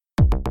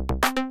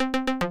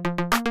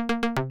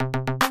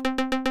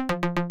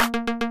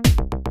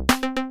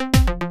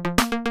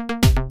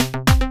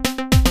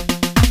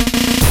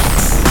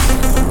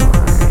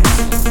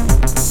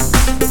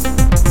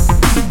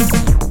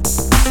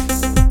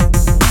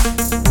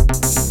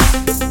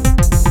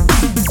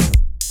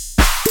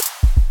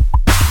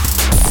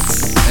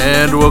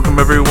And welcome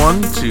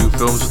everyone to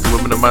Films with the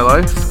Women of My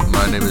Life.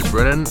 My name is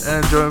Brennan,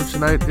 and joining me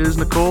tonight is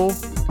Nicole.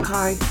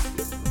 Hi.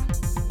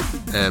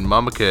 And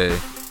Mama Kay.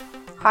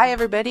 Hi,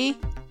 everybody.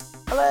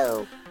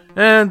 Hello.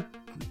 And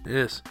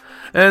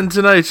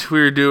tonight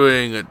we're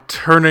doing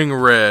Turning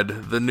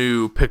Red, the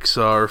new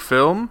Pixar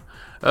film.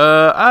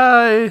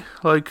 I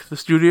like the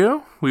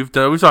studio. We've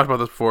talked about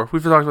this before.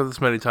 We've talked about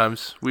this many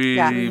times. We've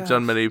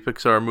done many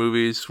Pixar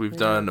movies. We've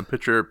done a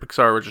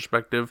Pixar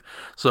retrospective.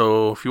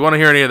 So if you want to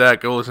hear any of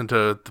that, go listen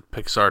to the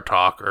Pixar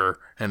Talk or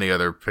any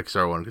other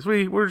Pixar one, because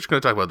we're just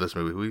going to talk about this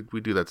movie. We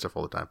do that stuff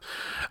all the time.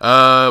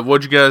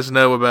 What'd you guys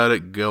know about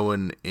it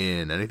going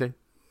in? Anything?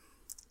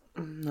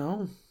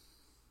 No,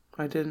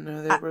 I didn't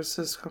know this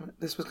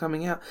was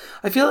coming out.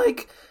 I feel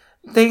like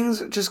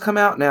things just come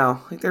out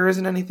now. Like there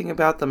isn't anything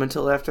about them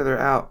until after they're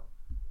out.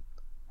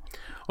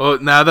 Well,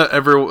 now that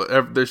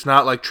there's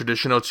not like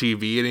traditional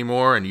TV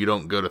anymore, and you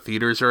don't go to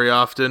theaters very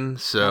often,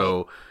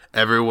 so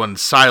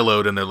everyone's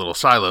siloed in their little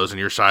silos, and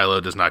your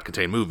silo does not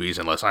contain movies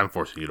unless I'm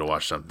forcing you to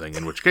watch something,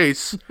 in which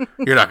case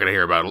you're not going to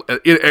hear about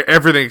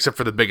everything except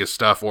for the biggest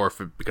stuff, or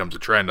if it becomes a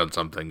trend on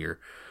something, you're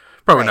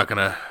probably not going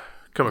to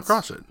come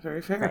across it.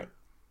 Very fair. Right.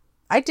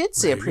 I did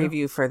see a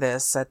preview for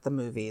this at the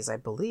movies, I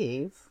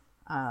believe.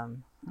 I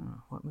don't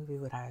know, what movie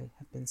would I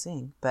have been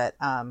seeing? But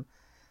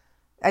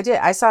I did.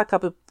 I saw a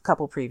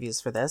couple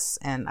previews for this,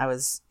 and I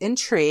was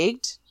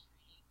intrigued.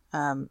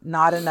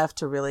 Not enough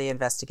to really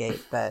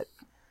investigate, but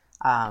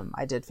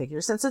I did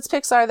figure since it's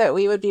Pixar that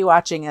we would be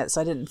watching it,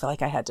 so I didn't feel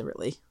like I had to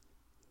really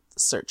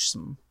search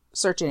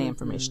any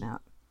information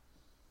out.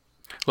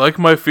 Like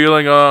my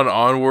feeling on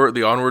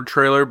the Onward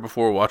trailer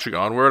before watching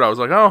Onward, I was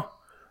like, oh,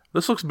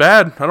 this looks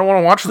bad. I don't want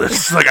to watch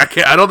this. Like,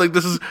 I don't think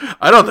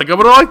I'm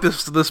going to like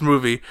this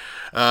movie.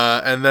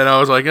 And then I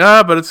was like,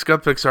 but it's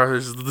got Pixar.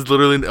 There's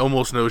literally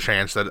almost no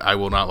chance that I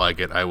will not like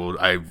it. I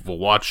will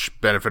watch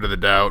benefit of the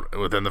doubt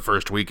within the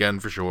first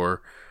weekend for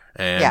sure.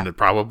 And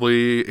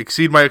probably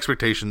exceed my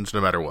expectations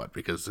no matter what,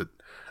 because it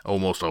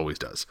almost always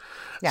does.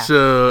 Yeah.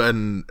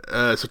 So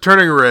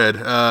Turning Red,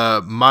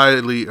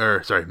 Mei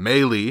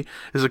Lee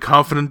is a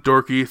confident,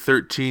 dorky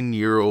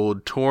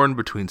 13-year-old torn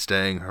between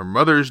staying her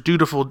mother's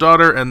dutiful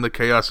daughter and the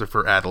chaos of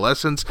her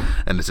adolescence,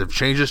 and as if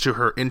changes to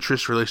her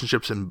interests,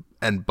 relationships,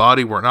 and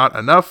body were not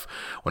enough,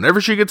 whenever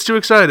she gets too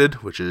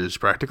excited, which is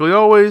practically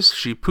always,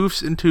 she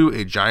poofs into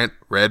a giant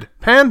red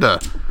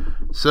panda.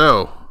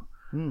 So,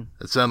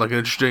 that sounds like an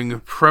interesting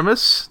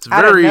premise. It's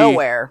out of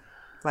nowhere.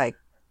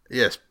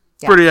 Yes.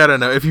 Pretty, I don't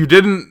know. If you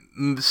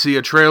didn't see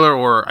a trailer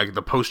or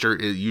the poster,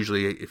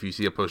 usually if you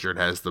see a poster, it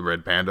has the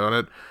red panda on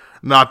it.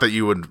 Not that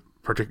you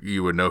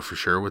would know for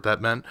sure what that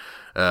meant.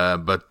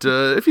 But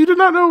if you did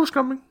not know it was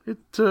coming, it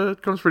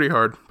comes pretty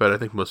hard. But I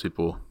think most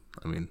people,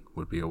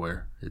 would be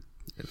aware.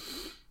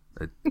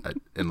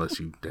 Unless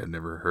you had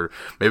never heard.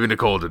 Maybe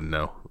Nicole didn't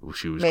know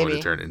she was going to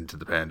turn into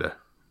the panda.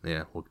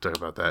 Yeah, we'll talk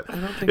about that. I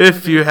don't think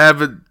if you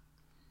haven't,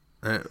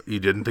 you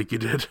didn't think you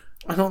did?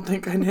 I don't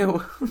think I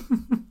knew.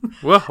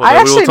 Well, we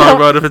will talk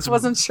about if it's.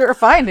 Wasn't sure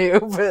if I knew,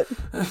 but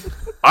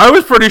I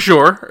was pretty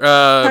sure.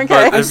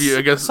 Okay. But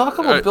I saw a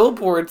couple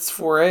billboards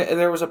for it, and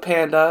there was a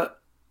panda,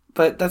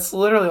 but that's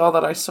literally all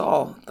that I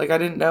saw. Like I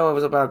didn't know it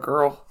was about a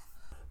girl.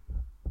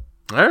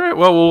 All right.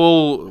 Well,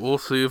 we'll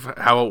see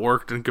how it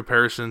worked in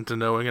comparison to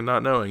knowing and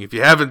not knowing. If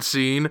you haven't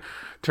seen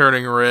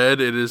Turning Red,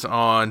 it is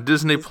on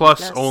Disney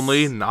Plus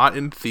only, not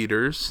in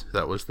theaters.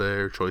 That was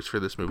their choice for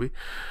this movie.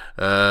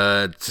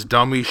 It's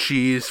Domee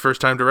Shi's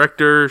first-time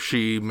director.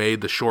 She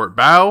made The Short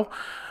Bow,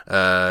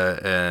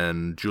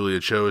 and Julia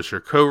Cho is her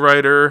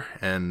co-writer,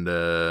 and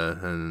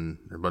a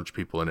bunch of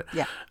people in it.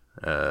 Yeah.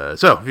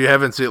 So if you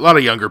haven't seen, a lot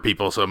of younger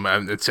people. So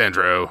it's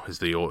Sandra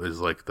Oh is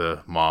like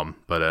the mom,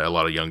 but a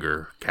lot of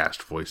younger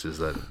cast voices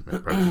that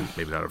probably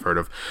maybe not have heard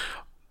of.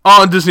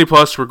 On Disney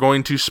Plus, we're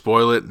going to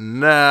spoil it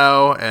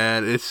now,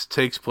 and it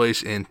takes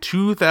place in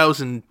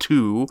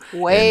 2002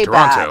 in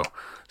Toronto.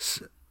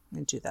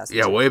 In 2002.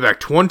 Yeah, way back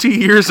 20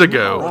 years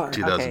ago. Oh,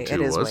 2002 okay,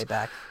 it is was way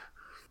back.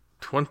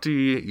 20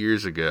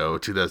 years ago,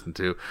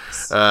 2002.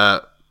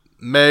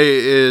 Mei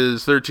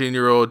is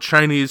 13-year-old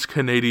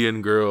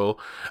Chinese-Canadian girl,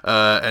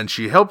 and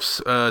she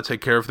helps take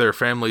care of their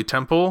family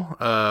temple.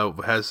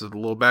 Has a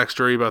little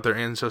backstory about their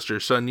ancestor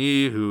Sun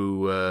Yi,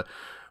 who,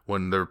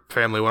 when their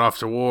family went off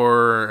to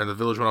war and the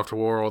village went off to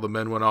war, all the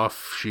men went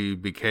off. She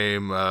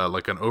became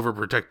like an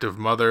overprotective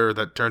mother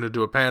that turned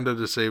into a panda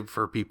to save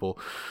her people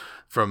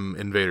from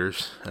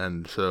invaders,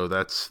 and so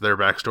that's their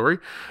backstory.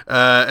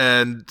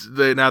 And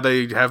they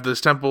have this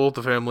temple,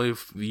 the family,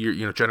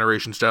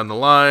 generations down the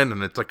line,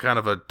 and it's like kind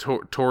of a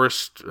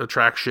tourist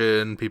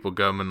attraction. People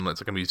come and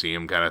it's like a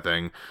museum kind of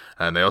thing,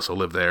 and they also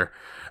live there.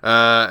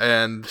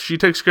 And she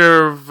takes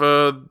care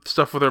of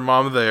stuff with her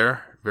mom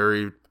there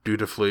very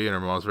dutifully, and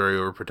her mom's very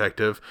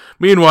overprotective.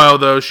 Meanwhile,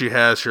 though, she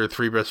has her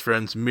three best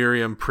friends,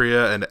 Miriam,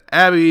 Priya, and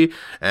Abby,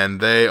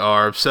 and they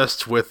are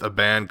obsessed with a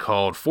band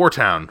called Four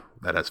Town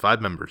that has 5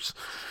 members,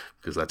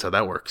 because that's how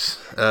that works.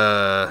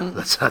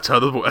 That's how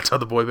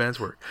the boy bands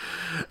work.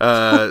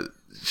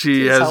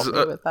 She Please has help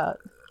me with that.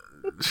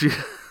 she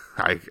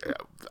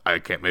I I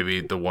can't.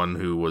 Maybe the one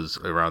who was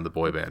around the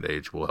boy band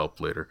age will help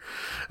later.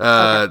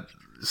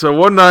 So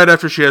one night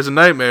after she has a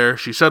nightmare,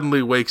 she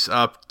suddenly wakes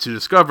up to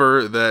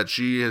discover that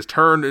she has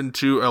turned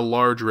into a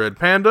large red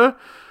panda,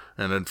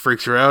 and it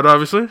freaks her out.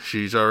 Obviously,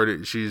 she's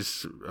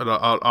an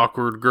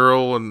awkward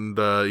girl, and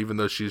even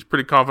though she's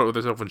pretty confident with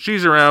herself when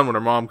she's around, when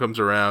her mom comes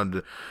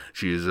around,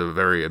 she is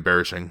very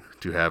embarrassing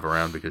to have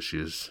around because she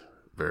is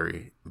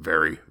very,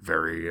 very,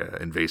 very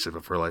invasive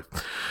of her life.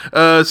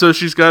 So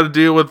she's got to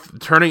deal with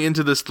turning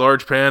into this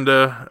large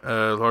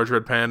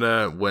red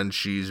panda when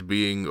she's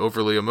being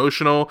overly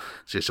emotional.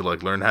 She has to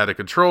learn how to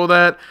control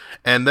that,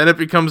 and then it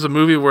becomes a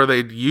movie where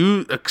they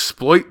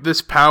exploit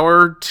this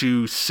power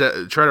to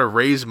try to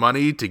raise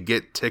money to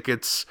get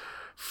tickets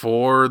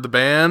for the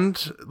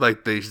band.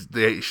 They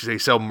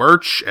sell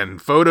merch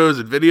and photos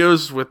and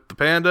videos with the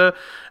panda,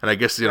 and I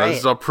guess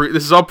this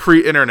is all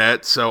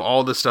pre-internet, so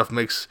all this stuff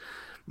makes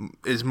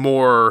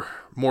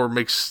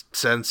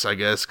sense, I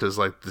guess, because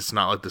it's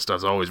not like this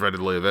stuff's always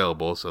readily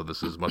available, so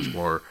this is much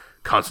more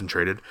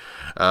concentrated.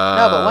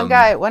 No,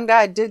 but one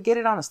guy did get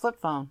it on a flip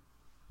phone.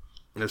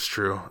 That's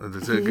true.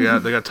 They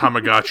got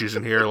Tamagotchis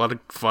in here, a lot of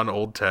fun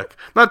old tech.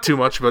 Not too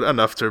much, but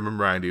enough to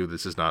remind you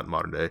this is not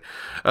modern day.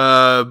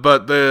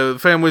 But the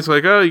family's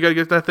like, oh, you gotta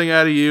get that thing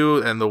out of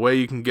you, and the way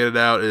you can get it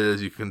out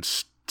is you can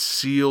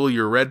seal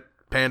your red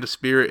panda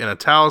spirit in a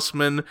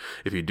talisman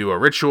if you do a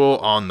ritual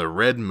on the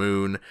red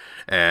moon.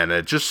 And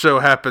it just so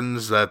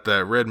happens that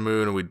red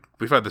moon, and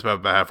we find this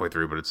about halfway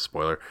through, but it's a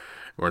spoiler.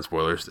 Weren't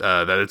spoilers.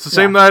 That it's the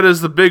same night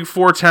as the big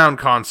Four Town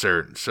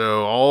concert.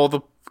 So all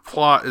the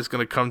plot is going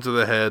to come to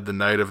the head the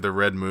night of the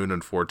red moon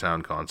and Four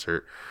Town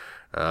concert.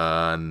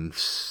 And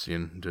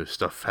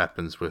stuff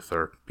happens with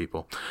our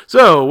people.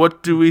 So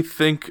what do we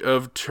think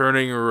of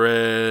Turning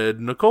Red,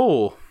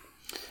 Nicole?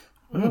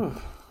 Ooh.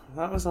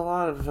 That was a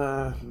lot of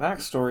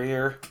backstory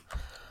here.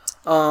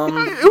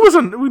 It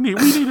wasn't. We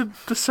needed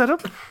the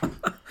setup.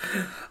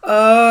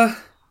 Yeah.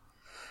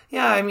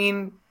 I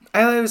mean,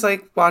 I always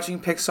like watching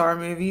Pixar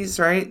movies.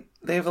 Right?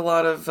 They have a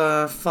lot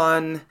of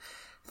fun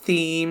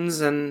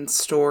themes and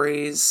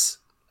stories,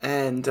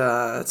 and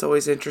it's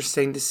always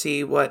interesting to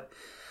see what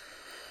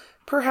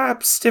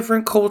perhaps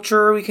different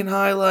culture we can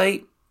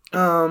highlight.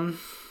 And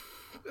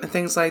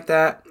things like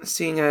that.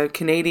 Seeing a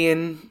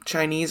Canadian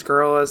Chinese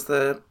girl as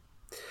the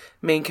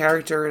main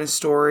character in a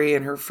story,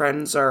 and her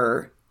friends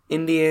are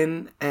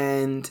Indian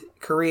and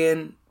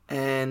Korean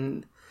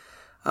and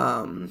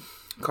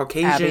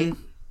Caucasian. Abby.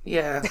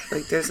 Yeah,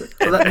 there's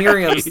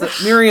Miriam's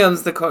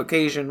the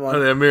Caucasian one.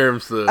 Oh, yeah,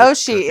 Miriam's the. Oh,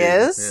 she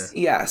Caucasian. is.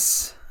 Yeah.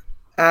 Yes,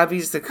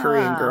 Abby's the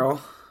Korean girl.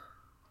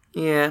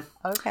 Yeah.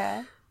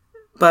 Okay.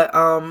 But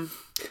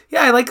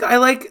yeah, I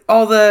like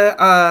all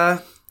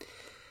the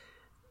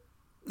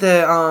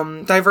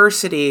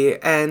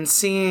diversity and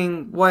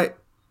seeing what.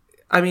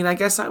 I mean, I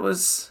guess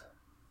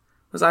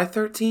Was I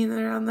 13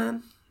 around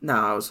then? No,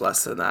 I was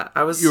less than that.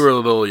 You were a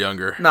little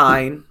younger.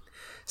 9.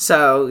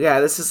 So,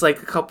 yeah, this is a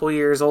couple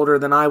years older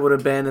than I would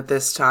have been at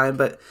this time.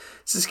 But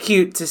this is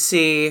cute to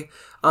see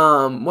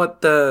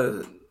what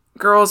the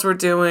girls were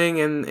doing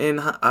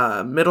in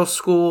middle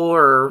school,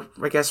 or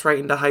I guess right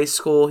into high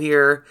school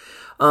here.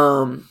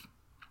 And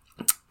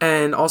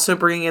also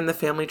bringing in the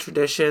family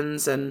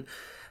traditions and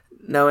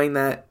knowing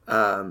that,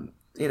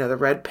 the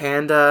red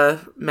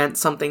panda meant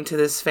something to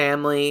this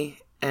family.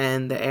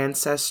 And the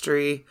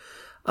ancestry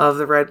of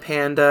the red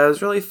panda. It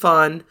was really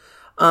fun.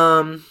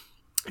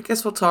 I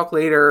guess we'll talk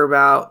later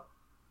about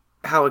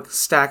how it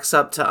stacks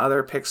up to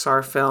other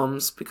Pixar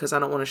films, because I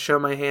don't want to show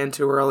my hand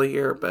too early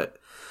here, but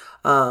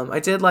I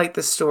did like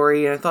the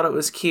story, and I thought it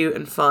was cute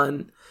and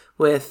fun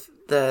with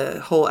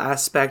the whole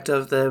aspect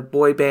of the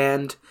boy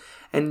band,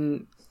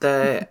 and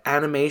the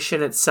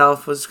animation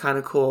itself was kind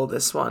of cool,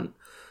 this one.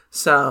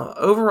 So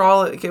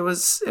overall, it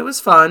was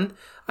fun.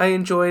 I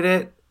enjoyed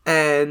it,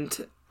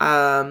 and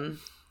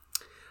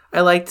I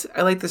liked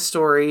the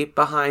story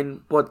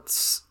behind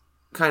what's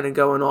kind of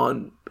going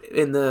on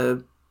in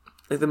the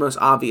most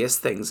obvious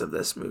things of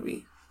this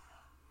movie.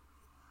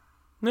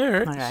 All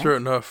right, okay.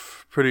 Starting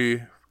off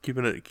pretty,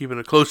 keeping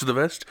it close to the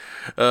vest.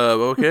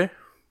 Okay.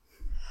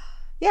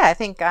 Yeah, I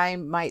think I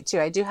might too.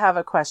 I do have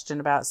a question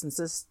about, since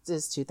this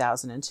is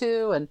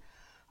 2002, and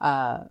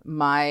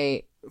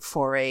my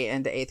foray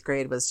into 8th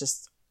grade was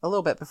just a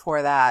little bit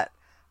before that.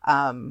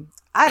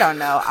 I don't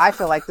know. I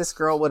feel like this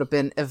girl would have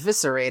been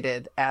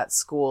eviscerated at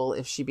school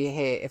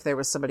if there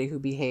was somebody who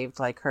behaved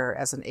like her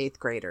as an 8th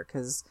grader.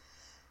 Because,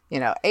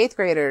 8th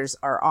graders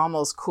are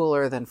almost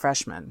cooler than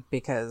freshmen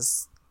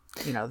because,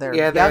 they're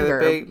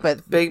younger.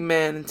 But big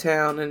men in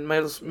town in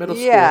middle school.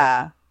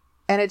 Yeah.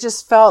 And it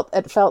felt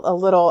a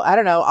little, I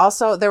don't know.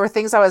 Also, there were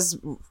things I was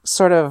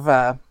sort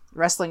of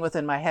wrestling with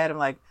in my head. I'm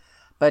like,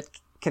 but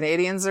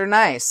Canadians are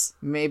nice.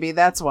 Maybe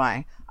that's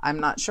why. I'm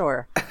not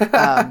sure.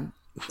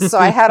 So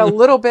I had a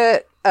little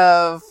bit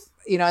of,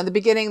 in the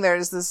beginning,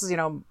 there's this,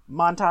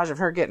 montage of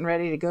her getting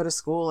ready to go to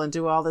school and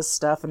do all this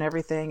stuff and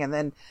everything.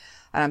 And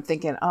I'm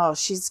thinking, oh,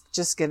 she's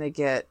just going to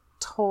get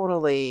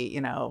totally,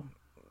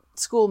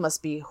 school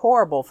must be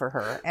horrible for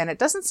her. And it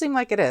doesn't seem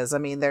like it is. I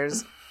mean,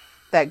 there's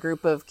that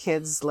group of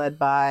kids led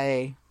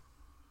by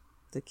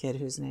the kid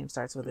whose name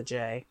starts with a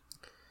J.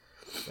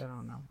 I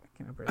don't know. I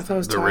can't remember. I thought it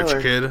was The Tyler.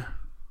 rich kid.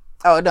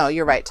 Oh no,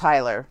 you're right,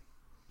 Tyler.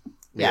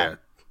 Yeah.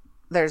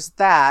 There's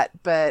that,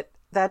 but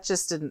that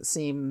just didn't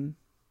seem,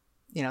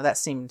 that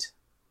seemed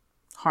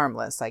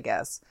harmless, I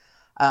guess.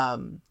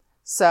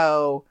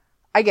 So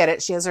I get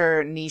it. She has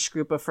her niche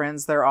group of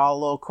friends. They're all a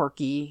little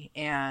quirky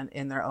and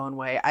in their own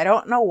way. I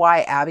don't know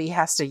why Abby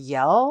has to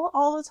yell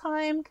all the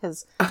time,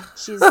 because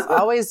she's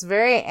always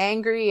very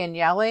angry and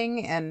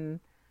yelling. And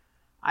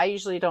I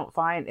usually don't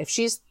find, if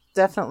she's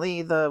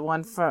definitely the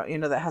one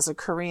from, that has a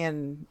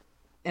Korean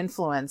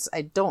influence,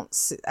 I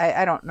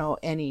don't know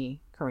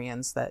any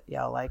Koreans that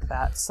yell like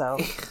that. So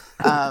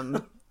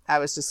I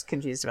was just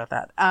confused about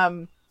that.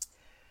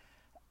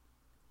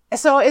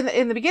 So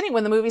in the beginning,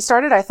 when the movie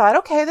started, I thought,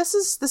 okay, this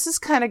is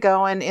kind of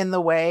going in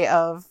the way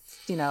of,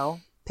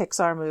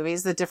 Pixar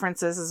movies. The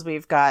difference is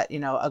we've got,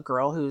 a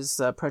girl who's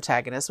a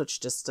protagonist, which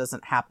just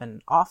doesn't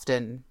happen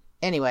often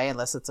anyway,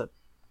 unless it's a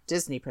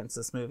Disney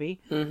princess movie.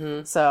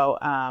 Mm-hmm. So,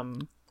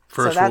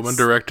 first woman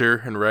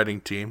director and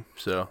writing team.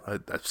 So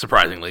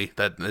surprisingly,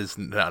 that has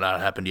not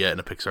happened yet in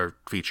a Pixar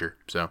feature.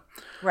 So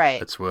right.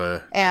 That's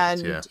what.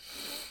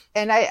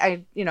 And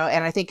I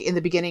think in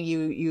the beginning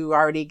you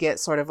already get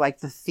sort of like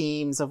the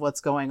themes of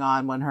what's going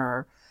on when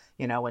her,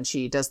 when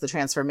she does the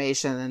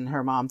transformation and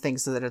her mom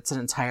thinks that it's an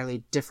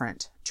entirely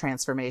different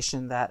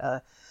transformation that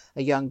a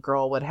young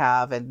girl would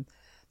have. And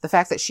the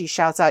fact that she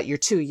shouts out, "You're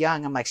too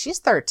young." I'm like, she's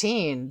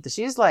 13.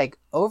 She's like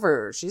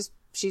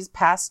she's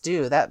past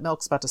due. That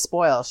milk's about to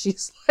spoil.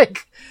 She's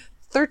like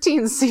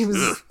 13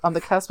 seems on the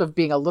cusp of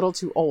being a little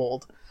too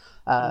old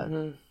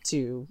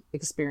to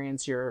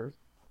experience your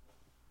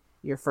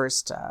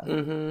first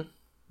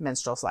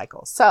menstrual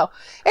cycle. So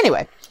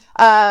anyway,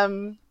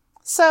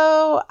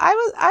 so I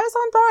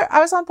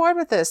was on board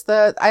with this.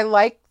 I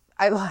like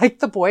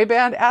the boy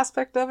band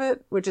aspect of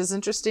it, which is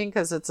interesting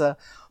because it's a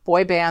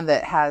boy band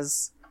that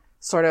has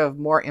sort of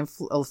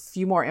a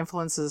few more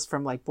influences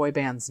from like boy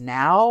bands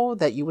now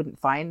that you wouldn't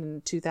find in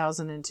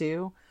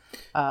 2002.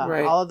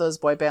 Right. All of those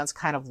boy bands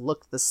kind of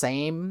look the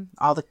same.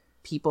 All the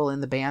people in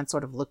the band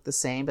sort of look the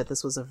same, but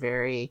this was a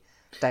very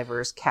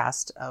diverse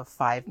cast of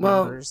 5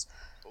 members.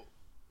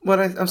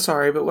 I'm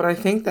sorry, but what I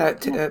think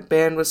that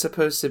band was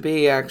supposed to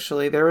be,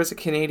 actually, there was a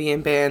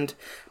Canadian band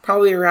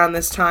probably around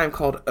this time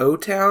called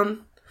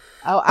O-Town.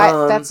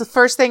 Oh, that's the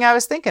first thing I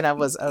was thinking of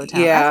was O-Town.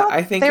 Yeah,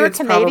 I think they were it's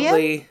Canadian?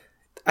 probably...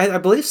 I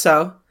believe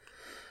so.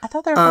 I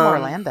thought they were from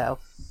Orlando.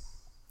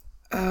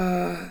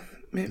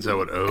 Maybe, is that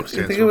what O stands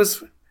I think for? it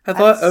was... I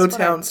thought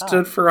O-Town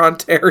stood for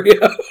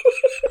Ontario.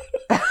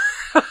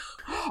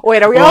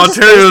 Wait, are we all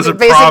Ontario's just a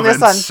basing province,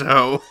 this on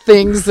so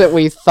things that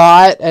we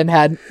thought and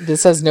had?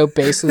 This has no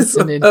basis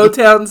in any.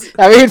 O-Town's...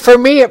 I mean, for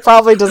me, it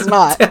probably does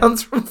not.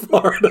 O-Town's from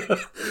Florida.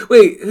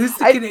 Wait, who's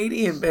the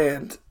Canadian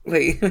band?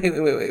 Wait. I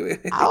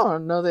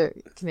don't know the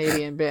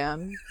Canadian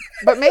band,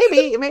 but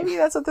maybe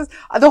that's what this.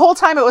 The whole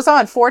time it was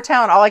on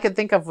 4Town, all I could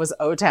think of was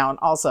O-Town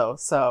also.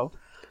 So,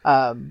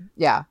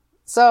 yeah.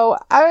 So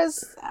I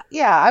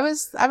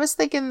was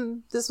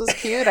thinking this was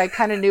cute. I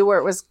kind of knew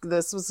where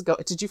this was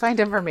going. Did you find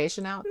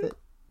information out that?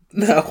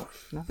 No,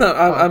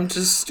 I'm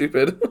just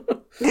stupid.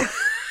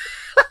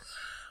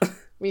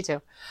 Me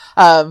too.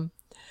 You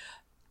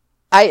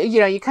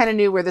kind of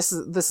knew where this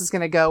is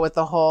going to go with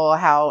the whole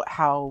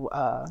how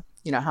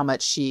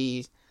much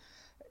she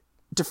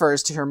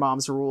defers to her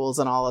mom's rules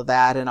and all of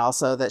that, and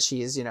also that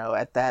she's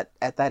at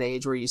that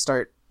age where you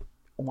start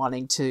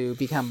wanting to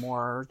become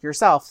more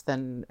yourself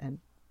than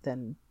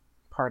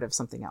part of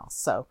something else.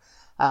 So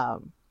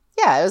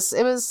it was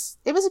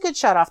a good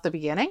shot off the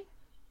beginning.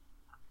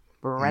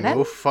 Brennan?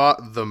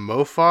 The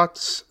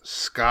Moffats,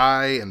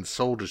 Sky, and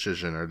Soul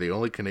Decision are the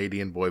only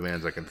Canadian boy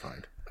bands I can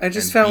find. I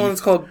just found one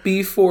that's called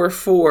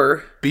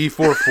B44.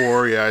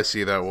 B44, yeah, I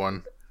see that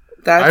one.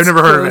 That's I've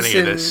never heard of any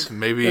of this.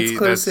 Maybe that's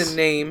close in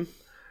name.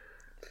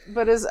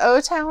 But is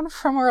O-Town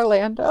from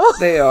Orlando?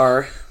 They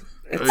are.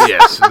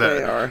 Yes,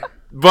 they are.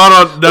 But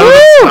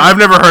I've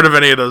never heard of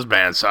any of those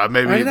bands. So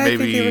maybe Why did I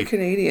think they were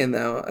Canadian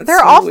though? They're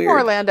so all from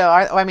Orlando.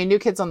 I mean, New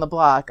Kids on the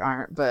Block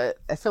aren't, but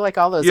I feel like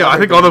all those. Yeah, I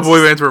think all the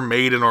boy bands were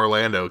made in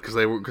Orlando because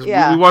we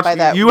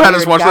watched. You had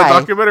us watch that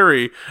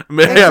documentary,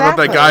 about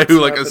that guy who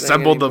like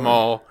assembled them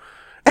all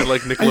at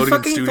like Nickelodeon I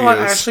fucking Studios. thought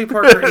Ashley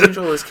Parker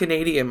Angel was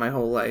Canadian my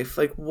whole life.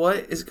 Like, what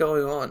is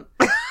going on?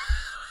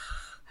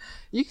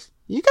 You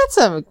got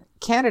some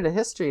Canada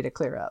history to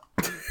clear up.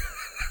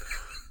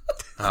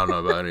 I don't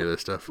know about any of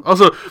this stuff.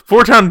 Also,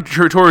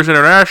 4Town tours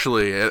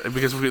internationally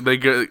because they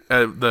get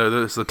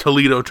the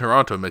Toledo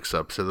Toronto mix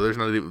up. So there's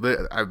no they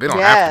don't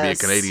have to be a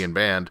Canadian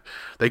band.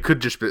 They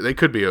could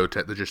be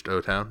O-Town.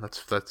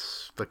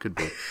 That could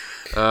be.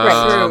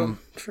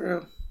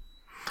 True.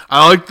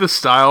 I like the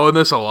style in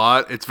this a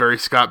lot. It's very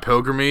Scott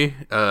Pilgrim-y.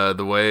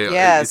 The way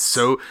it's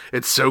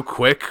so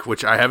quick,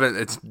 which I haven't.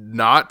 It's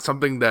not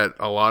something that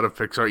a lot of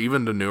Pixar,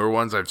 even the newer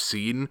ones I've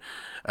seen.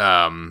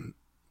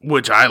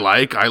 Which I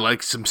like. I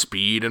like some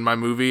speed in my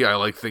movie. I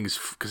like things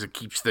because it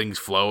keeps things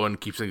flowing,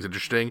 keeps things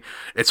interesting.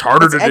 It's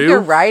harder to do.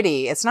 Edgar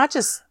Wrighty. It's not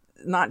just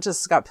not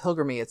just Scott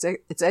Pilgrim-y.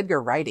 It's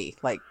Edgar Wrighty,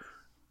 like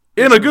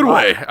in a good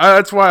way.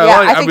 That's why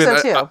I think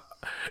so too.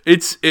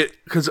 It's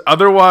because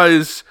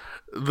otherwise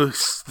the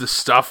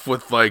stuff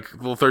with like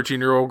little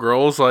 13-year-old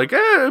girls, like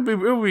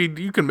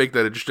you can make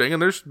that interesting, and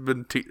there's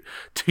been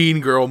teen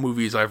girl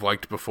movies I've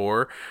liked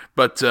before,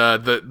 but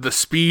the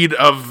speed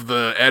of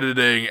the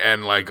editing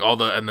and like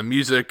the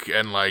music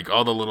and like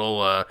all the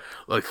little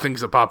like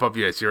things that pop up,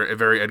 yes, you're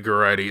very Edgar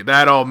Wrighty.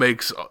 That all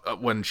makes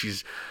when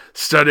she's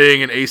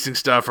studying and acing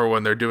stuff, or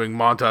when they're doing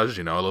montages.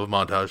 I love a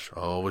montage. I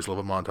always love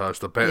a montage.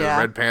 The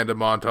Red Panda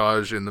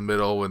montage in the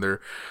middle when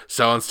they're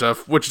selling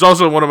stuff, which is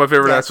also one of my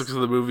favorite aspects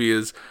of the movie.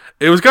 Is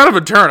it was kind of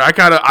a turn. I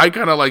kind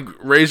of like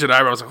raised an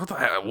eyebrow. I was like, what the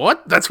hell?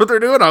 What? That's what they're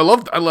doing?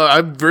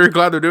 I'm very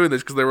glad they're doing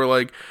this, because they were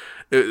like,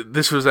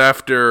 this was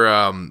after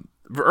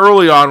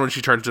early on when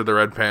she turns to the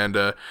Red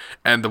Panda,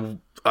 and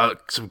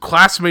some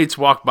classmates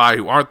walk by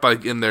who aren't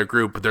like in their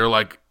group, but they're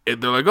like,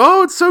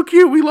 oh, it's so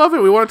cute, we love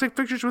it, we want to take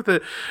pictures with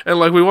it, and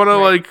like we want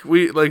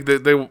to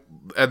they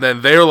and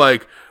then they're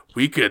like,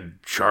 we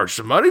could charge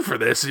some money for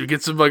this, and you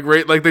get some like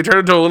rate, like they turn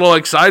into a little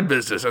like side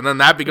business, and then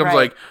that becomes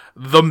like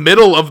the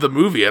middle of the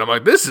movie, and I'm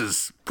like, this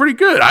is pretty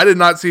good. I did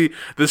not see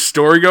this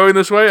story going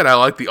this way, and I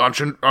like the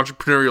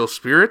entrepreneurial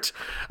spirit.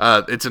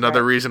 It's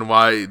another reason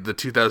why the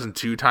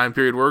 2002 time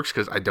period works,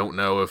 because I don't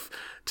know if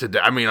today,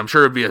 I mean, I'm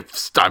sure it'd be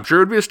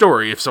a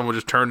story if someone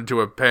just turned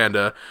into a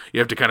panda. You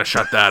have to kind of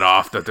shut that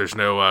off, that there's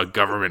no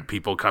government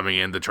people coming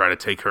in to try to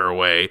take her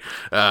away.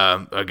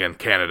 Again,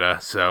 Canada.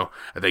 So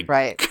I think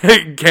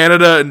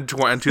Canada in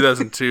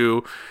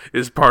 2002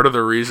 is part of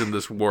the reason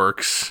this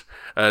works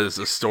as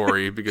a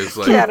story, because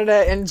like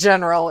Canada in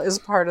general is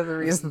part of the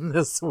reason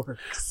this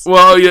works.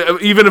 Well, yeah,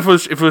 even if it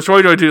was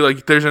 2022,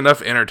 like there's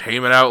enough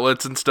entertainment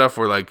outlets and stuff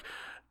where like,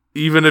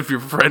 even if your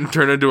friend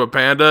turned into a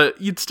panda,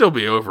 you'd still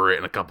be over it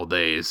in a couple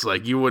days.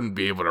 Like, you wouldn't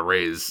be able to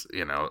raise,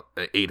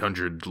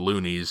 800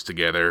 loonies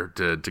together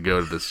to go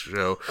to this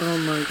show. Oh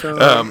my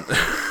god.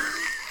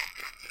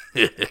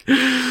 They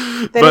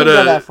didn't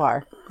go that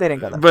far.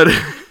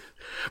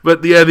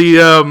 But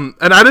yeah,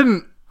 and I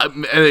didn't.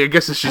 I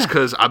guess it's just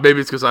because maybe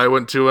it's because I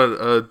went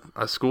to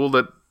a school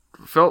that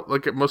felt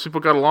like most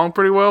people got along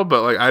pretty well,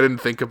 but like I didn't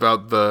think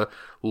about the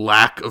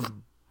lack of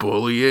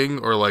bullying,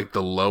 or like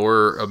the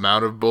lower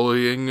amount of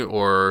bullying,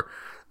 or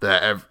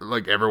that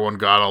like everyone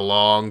got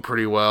along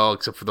pretty well,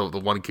 except for the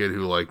one kid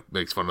who like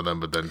makes fun of them,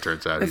 but then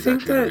turns out he's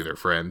actually gonna be their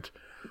friend.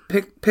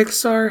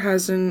 Pixar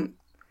hasn't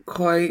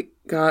quite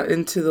got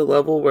into the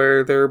level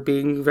where they're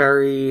being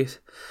very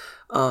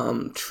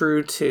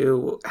true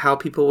to how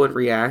people would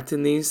react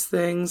in these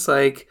things.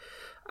 Like,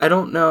 I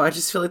don't know, I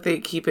just feel like they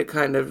keep it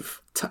kind of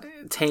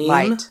tame.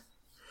 Light.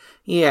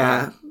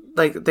 Yeah.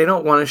 Like, they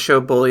don't want to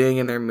show bullying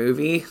in their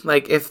movie.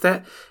 Like, if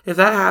that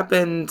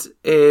happened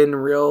in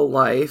real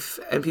life,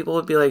 and people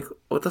would be like,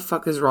 what the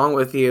fuck is wrong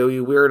with you,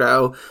 you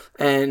weirdo?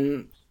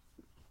 And,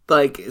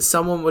 like,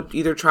 someone would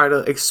either try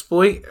to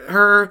exploit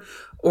her,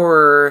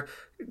 or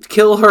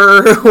kill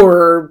her,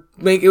 or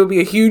make it would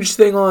be a huge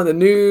thing on the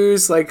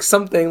news, like,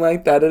 something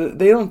like that. And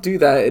they don't do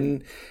that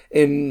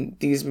in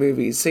these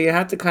movies. So you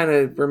have to kind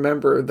of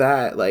remember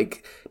that,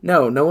 like,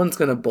 no one's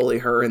going to bully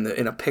her in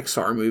a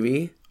Pixar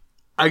movie.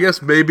 I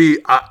guess maybe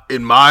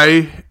in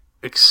my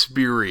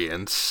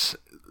experience,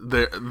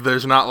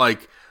 there's not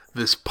like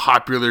this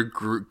popular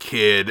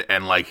kid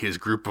and like his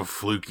group of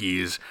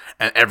flukies,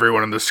 and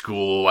everyone in the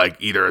school like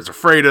either is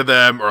afraid of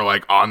them or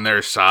like on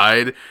their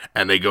side,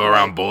 and they go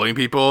around bullying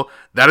people.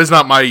 That is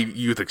not my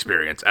youth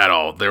experience at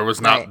all. There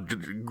was not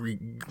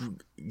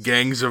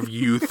gangs of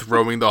youth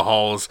roaming the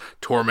halls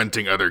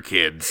tormenting other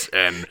kids.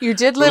 And you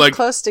did live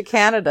close to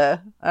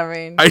Canada. I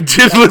mean, I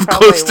did live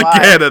close to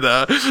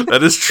Canada.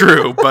 That is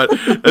true. But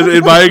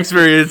in my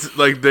experience,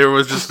 like, there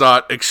was just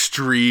not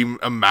extreme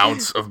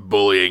amounts of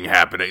bullying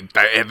happening.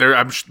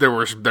 There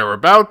were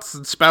bouts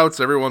and spouts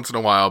every once in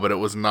a while, but it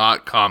was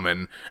not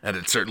common, and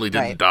it certainly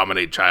didn't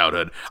dominate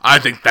childhood. I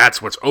think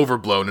that's what's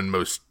overblown in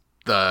most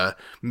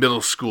middle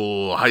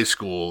school, high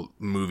school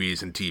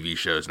movies and TV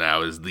shows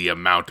now, is the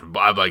amount of,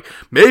 I'm like,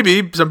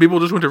 maybe some people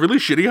just went to really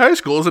shitty high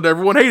schools and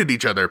everyone hated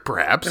each other,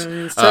 perhaps. I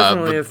mean, it's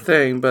definitely a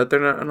thing, but they're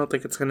not. I don't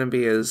think it's going to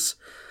be as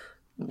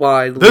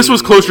widely. This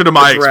was closer to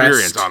my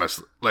experience,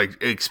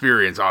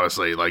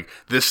 honestly. Like,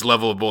 this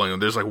level of bullying.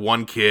 There's like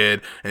one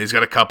kid, and he's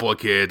got a couple of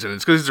kids, and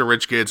it's because he's a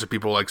rich kid, so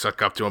people like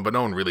suck up to him, but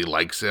no one really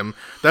likes him.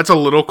 That's a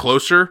little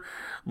closer.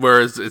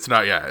 Whereas it's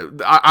not,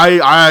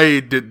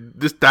 I did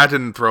this, that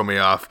didn't throw me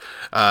off,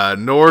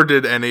 nor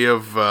did any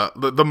of,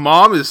 the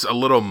mom is a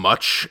little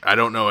much. I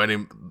don't know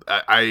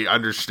I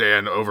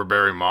understand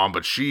overbearing mom,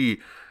 but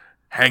she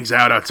hangs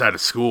out outside of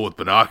school with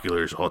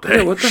binoculars all day.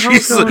 Yeah, what the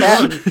hell's going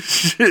on?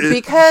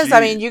 Because, I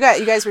mean, you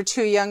guys were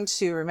too young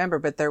to remember,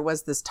 but there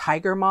was this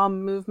Tiger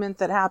Mom movement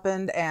that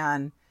happened,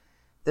 and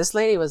this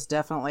lady was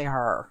definitely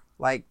her.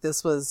 Like,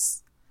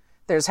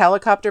 there's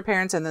helicopter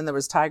parents, and then there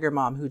was Tiger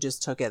Mom, who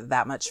just took it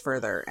that much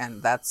further,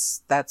 and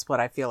that's what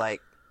I feel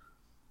like.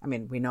 I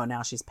mean, we know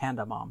now she's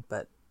Panda Mom,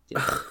 but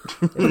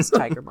it was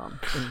Tiger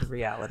Mom in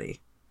reality.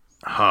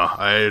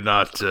 I had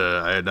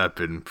not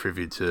been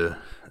privy to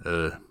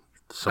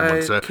someone I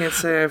said. can't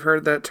say I've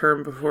heard that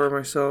term before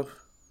myself.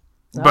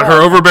 But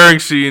her overbearing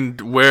scene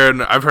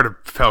when I've heard of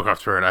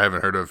Helicopter Parent, I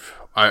haven't heard of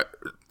I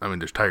mean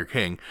there's Tiger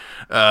King.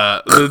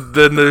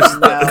 Then there's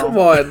No. Come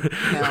on.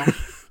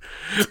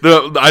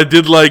 No. I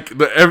did like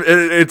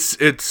it's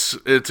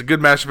a good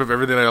mashup of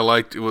everything I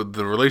liked with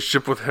the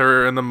relationship with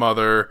her and the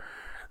mother.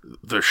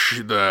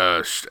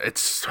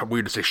 It's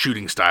weird to say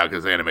shooting style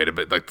because it's animated,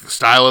 but like the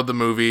style of the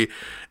movie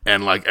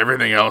and like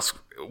everything else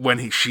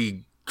when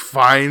she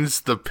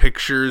finds the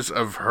pictures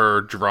of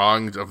her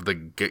drawings of the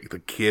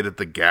kid at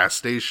the gas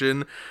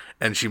station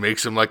and she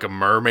makes him like a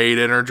mermaid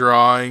in her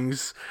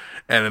drawings.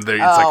 And it's like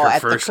her at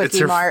first, the it's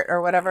Cookie her Mart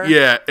or whatever.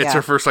 Yeah, it's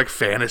her first like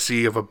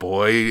fantasy of a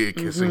boy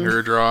kissing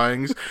her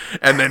drawings,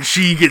 and then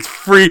she gets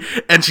free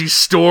and she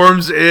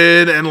storms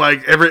in and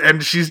like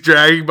and she's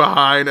dragging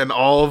behind and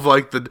all of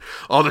like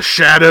all the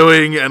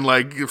shadowing and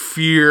like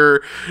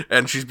fear,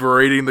 and she's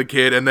berating the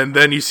kid, and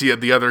then you see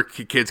the other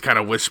kids kind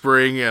of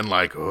whispering and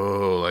like,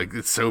 oh, like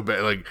it's so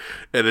bad, like,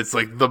 and it's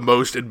like the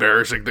most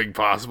embarrassing thing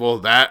possible.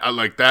 That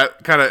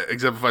that kind of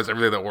exemplifies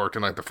everything that worked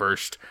in like the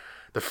first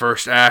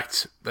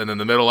act, and then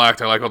the middle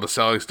act, I like all the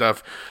selling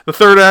stuff. The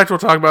third act we'll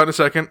talk about in a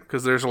second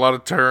because there's a lot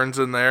of turns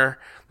in there.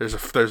 There's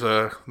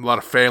a lot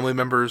of family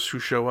members who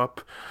show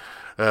up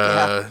in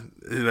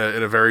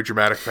a very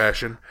dramatic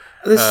fashion.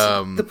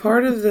 The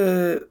part of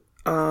the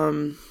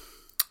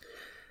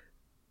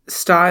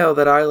style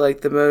that I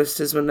like the most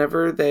is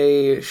whenever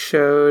they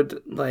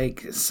showed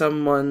like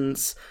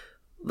someone's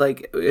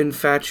like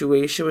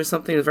infatuation with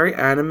something. It was very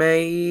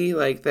anime-y,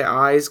 like the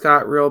eyes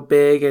got real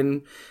big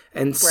and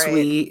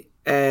sweet.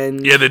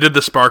 And yeah, they did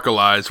the sparkle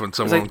eyes when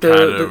someone like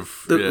the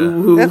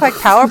ooh They look like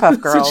Powerpuff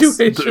Girls.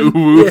 situation. The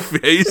ooh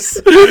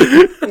face.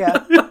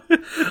 Yeah.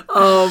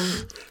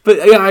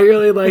 But yeah, I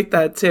really like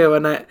that too,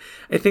 and I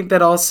think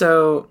that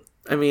also.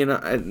 I mean,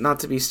 not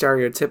to be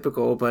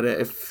stereotypical, but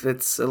if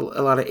it's a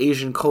lot of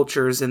Asian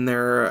cultures in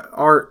their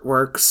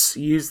artworks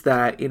use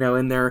that,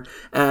 in their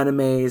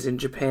animes in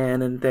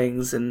Japan and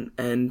things,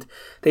 and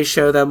they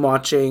show them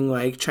watching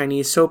like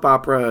Chinese soap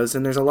operas,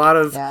 and there's a lot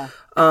of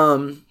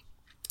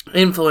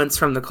influence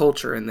from the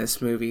culture in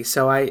this movie.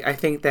 So I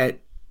think that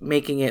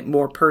making it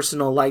more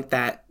personal like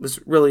that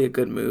was really a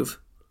good move.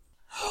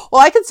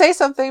 Well, I can say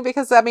something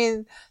because I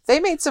mean they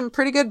made some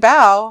pretty good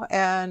Bao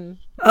and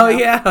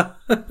yeah.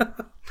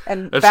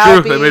 And That's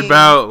Bao true. They made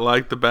Bao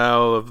like the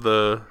Bao of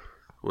the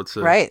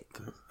right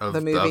of,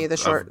 the movie, the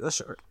short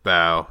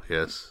Bao,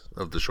 yes,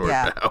 of the short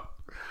Bao,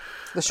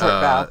 the short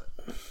Bao.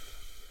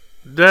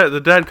 The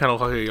dad kind of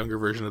looked like a younger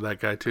version of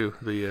that guy too.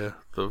 The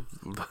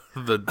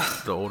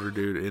older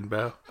dude in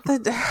Bao.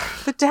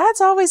 The dads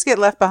always get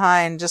left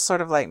behind, just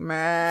sort of like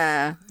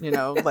meh,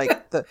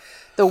 like the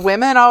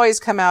women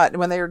always come out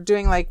when they're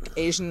doing like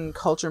Asian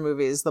culture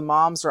movies. The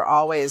moms are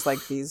always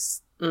like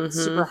these.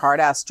 Super hard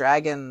ass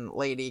dragon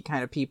lady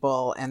kind of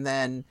people, and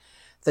then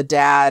the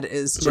dad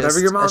is just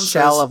a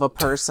shell of a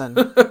person,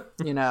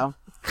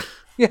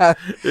 Yeah,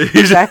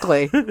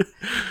 exactly.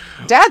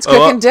 Dad's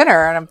cooking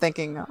dinner, and I'm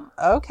thinking,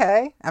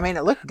 okay. I mean,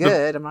 it looked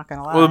good. I'm not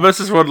gonna lie. Well, the best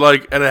is when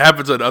and it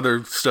happens on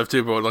other stuff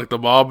too. But like the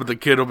mom and the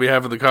kid will be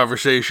having the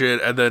conversation,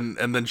 and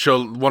then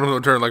she'll one of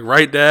them turn like,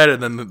 "Right, Dad,"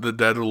 and then the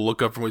dad will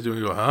look up from what he's doing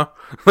and go, "Huh?"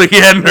 Like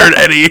he hadn't heard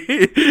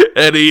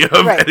any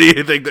of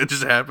anything that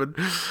just happened.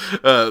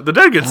 The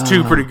dad gets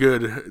two pretty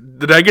good.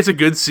 The dad gets a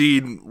good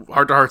scene,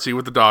 heart-to-heart scene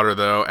with the daughter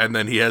though, and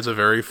then he has a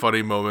very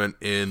funny moment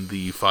in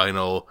the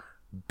final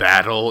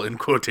battle in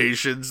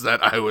quotations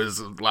that I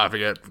was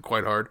laughing at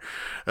quite hard.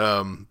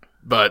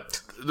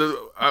 But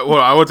I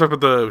want to talk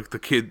about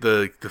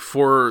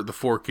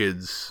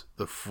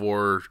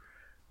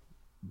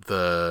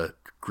the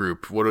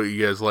group. What do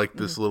you guys like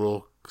this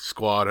little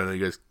squad? I know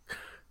you guys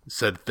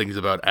said things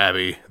about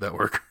Abby that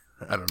were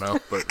I don't know,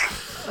 but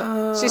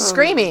she's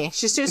screamy.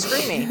 She's too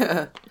screamy.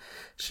 Yeah,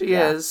 she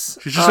is.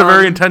 She's just a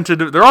very intense.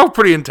 They're all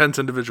pretty intense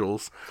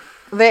individuals.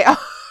 They are.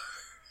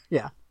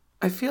 Yeah.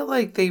 I feel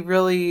like they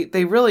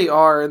really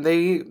are, and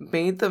they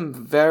made them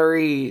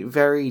very,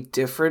 very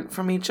different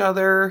from each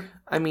other.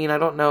 I mean, I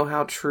don't know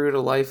how true to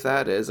life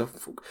that is. A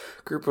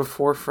group of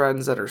four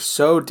friends that are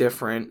so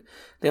different.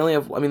 They only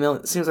have,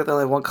 it seems like they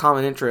only have one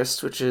common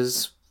interest, which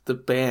is the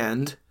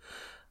band.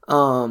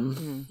 Oh,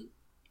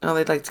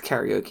 they'd like to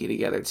karaoke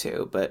together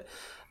too, but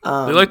they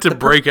like to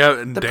break out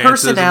and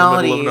dance in the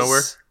middle of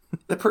nowhere.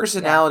 The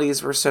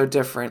personalities were so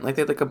different. Like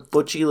they had like a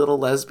butchy little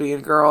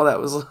lesbian girl that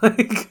was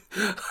like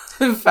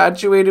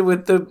infatuated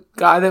with the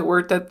guy that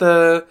worked at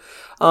the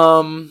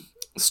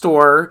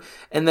store,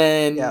 and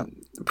then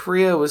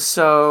Priya was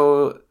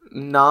so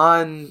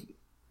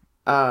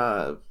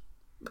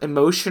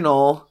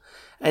emotional,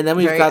 and then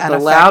we've very got the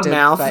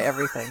loudmouth by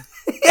everything.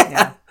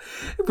 Yeah.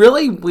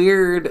 Really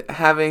weird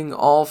having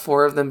all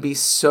four of them be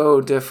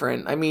so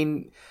different. I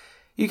mean,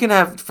 you can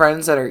have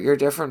friends that you're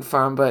different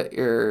from, but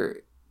you're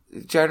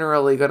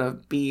generally gonna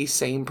be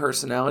same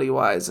personality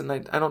wise, and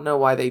I don't know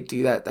why they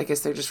do that. I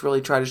guess they just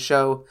really try to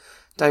show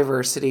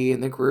diversity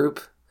in the group.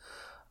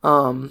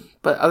 But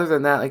other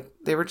than that, like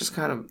they were actually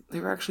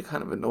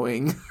kind of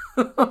annoying.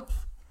 Oh,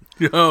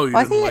 you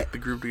didn't like the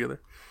group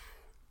together?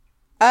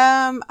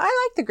 I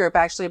like the group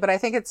actually, but I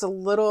think it's a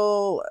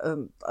little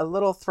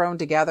thrown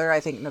together. I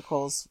think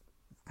Nicole's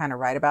kind of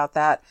right about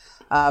that.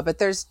 But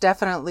there's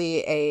definitely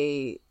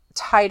a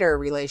tighter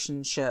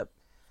relationship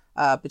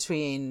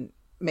between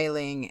Mei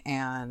Ling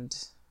and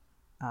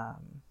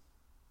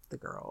the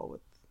girl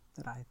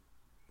that I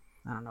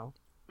don't know.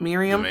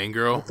 Miriam, the main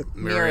girl,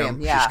 Miriam,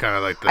 yeah. She's kind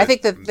of like I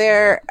think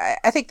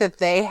that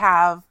they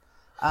have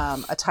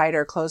a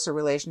tighter, closer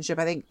relationship.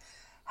 I think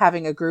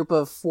having a group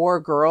of 4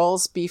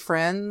 girls be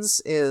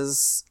friends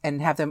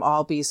and have them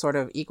all be sort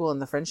of equal in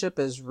the friendship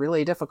is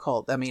really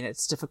difficult. I mean,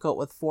 it's difficult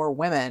with 4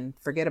 women.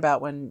 Forget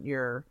about when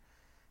you're,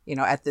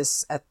 at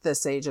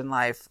this age in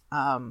life.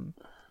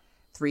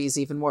 3 is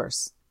even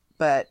worse.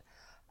 But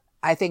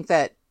I think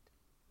that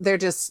they're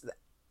just,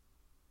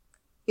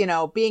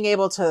 being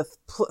able to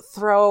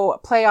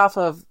play off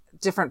of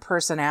different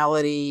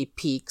personality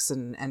peaks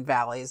and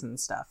valleys and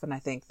stuff. And I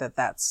think that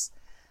that's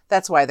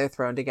why they're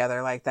thrown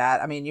together like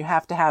that. I mean, you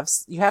have to have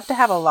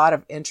a lot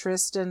of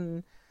interest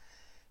in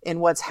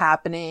what's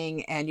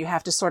happening, and you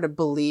have to sort of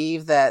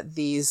believe that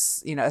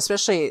these,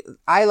 especially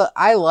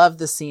I love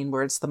the scene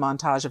where it's the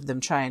montage of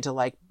them trying to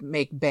like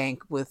make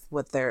bank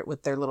with their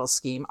little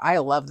scheme. I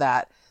love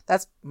that.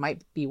 That's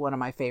might be one of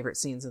my favorite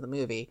scenes of the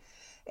movie.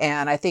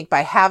 And I think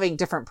by having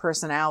different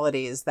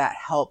personalities, that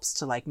helps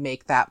to like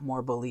make that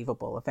more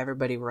believable. If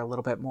everybody were a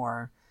little bit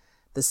more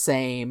the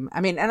same.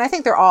 I mean, and I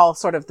think they're all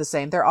sort of the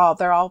same. They're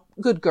all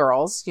good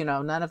girls.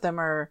 None of them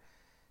are,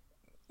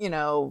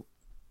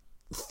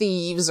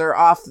 thieves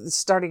or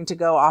starting to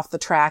go off the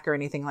track or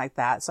anything like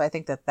that. So I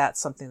think that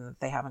that's something that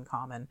they have in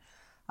common.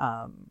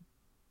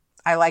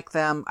 I like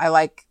them. I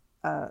like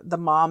the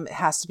mom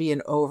has to be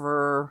an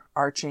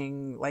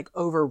overreaching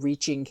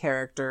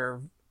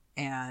character,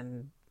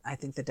 and I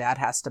think the dad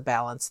has to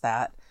balance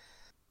that.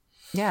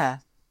 Yeah.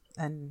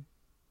 And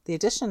the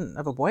addition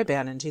of a boy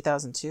band in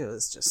 2002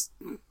 is just,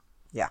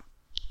 yeah.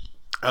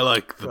 I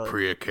like the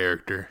Priya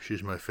character.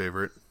 She's my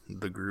favorite of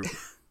the group.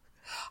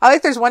 I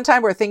like there's one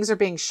time where things are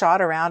being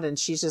shot around and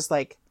she's just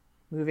like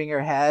moving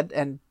her head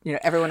and,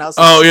 everyone else.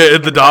 Oh, yeah,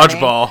 the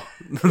dodgeball.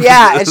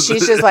 Yeah, and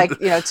she's just like,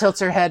 tilts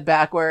her head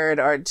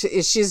backward or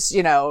she's,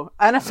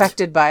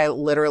 unaffected by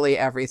literally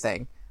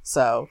everything.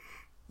 So,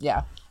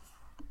 yeah.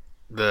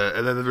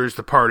 And then there's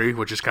the party,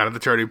 which is kind of the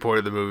turning point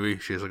of the movie.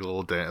 She has like a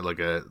little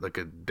like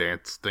a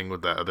dance thing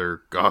with that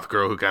other goth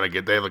girl who kind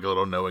of they have like a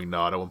little knowing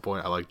nod at one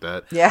point. I like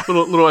that. Yeah,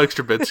 little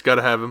extra bits, got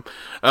to have them.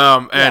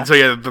 So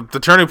the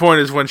turning point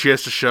is when she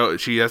has to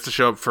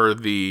show up for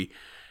the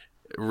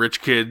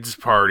rich kids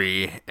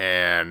party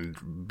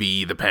and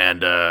be the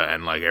panda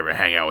and like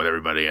hang out with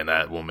everybody, and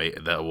that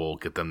will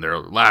get them their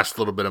last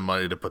little bit of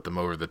money to put them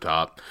over the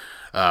top.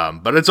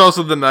 But it's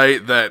also the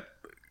night that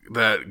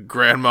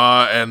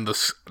grandma and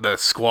the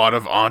squad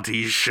of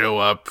aunties show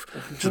up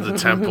to the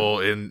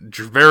temple in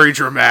very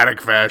dramatic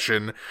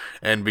fashion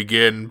and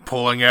begin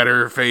pulling at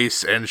her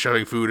face and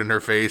shoving food in her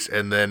face,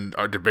 and then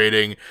are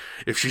debating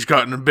if she's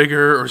gotten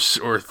bigger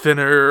or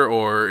thinner,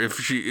 or if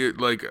she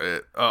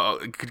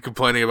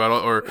complaining about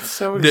or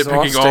so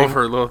nitpicking all of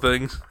her little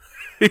things.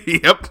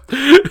 Yep.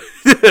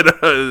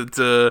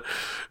 It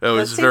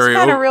was very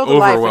kind of real to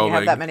life when you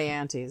have overwhelming. that many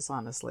aunties,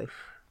 honestly.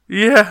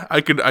 Yeah,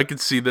 I could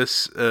see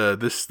this.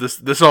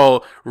 This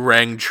all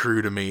rang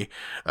true to me.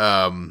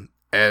 And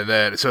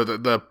then so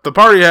the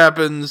party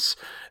happens,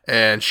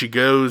 and she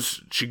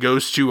goes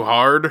too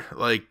hard.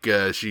 Like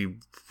she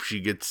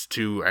gets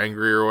too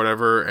angry or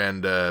whatever,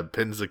 and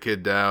pins the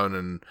kid down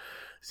and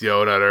is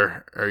yelling at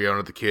her or yelling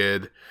at the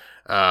kid.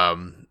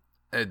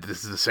 And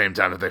this is the same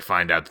time that they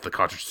find out that the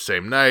concert's the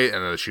same night,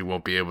 and that she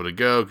won't be able to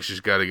go because she's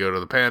got to go to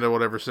the panda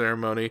whatever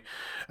ceremony.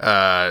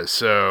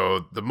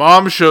 So the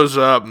mom shows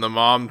up, and the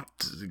mom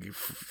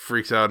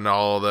freaks out in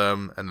all of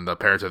them, and then the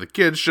parents of the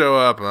kids show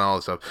up, and all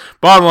this stuff.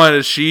 Bottom line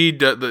is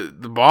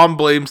the mom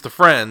blames the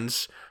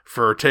friends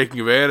for taking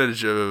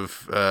advantage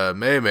of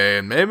Mei Mei,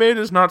 and Mei Mei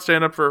does not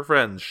stand up for her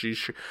friends.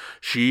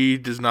 She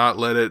does not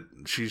let it.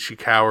 She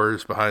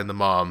cowers behind the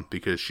mom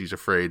because she's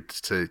afraid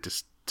to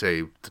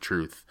say the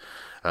truth.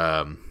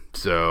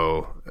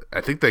 So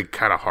I think they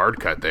kind of hard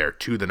cut there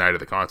to the night of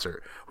the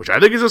concert, which I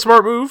think is a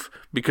smart move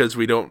because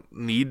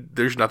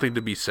there's nothing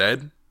to be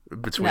said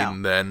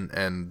between then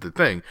and the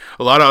thing.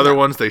 A lot of other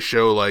ones, they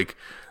show like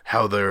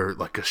how they're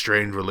like a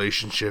strained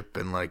relationship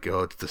and like,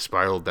 oh, it's the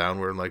spiral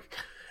downward, and like,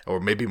 or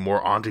maybe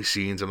more auntie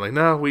scenes. I'm like,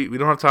 no, we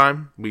don't have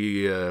time.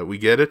 We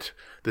get it.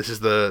 This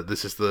is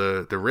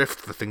the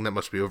rift, the thing that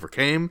must be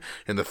overcame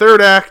in the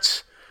third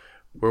act,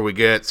 where we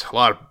get a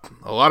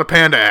lot of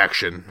panda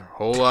action,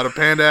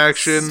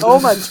 so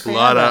much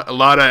panda. a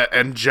lot of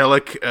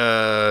angelic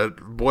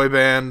boy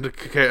band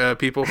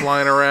people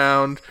flying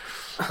around,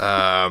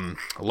 a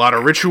lot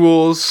of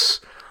rituals,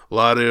 a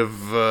lot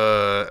of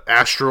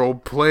astral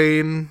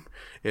plane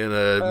in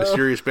a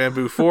mysterious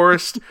bamboo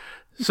forest.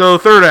 So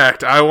third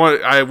act, I've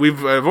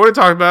already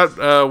talked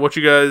about what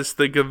you guys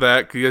think of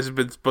that. You guys have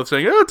been both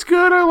saying, oh, it's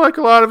good, I like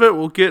a lot of it.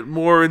 We'll get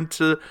more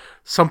into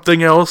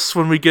something else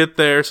when we get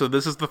there. So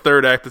this is the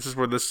third act. This is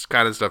where this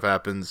kind of stuff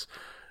happens.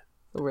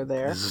 who were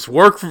there. Does this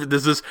work?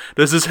 Does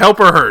this help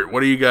or hurt?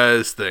 What do you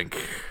guys think?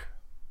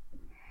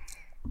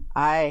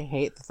 I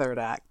hate the third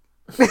act.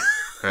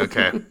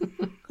 Okay.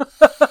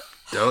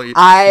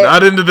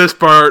 Not into this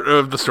part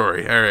of the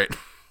story. All right.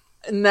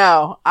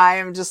 No, I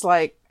am just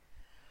like,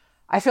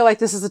 I feel like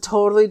this is a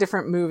totally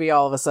different movie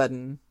all of a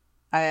sudden.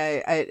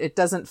 It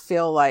doesn't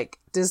feel like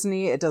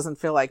Disney. It doesn't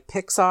feel like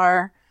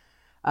Pixar.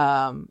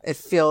 It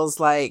feels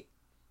like,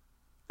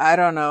 I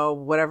don't know,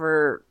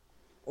 whatever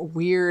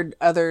weird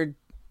other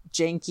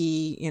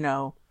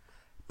janky,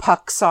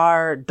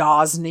 Pixar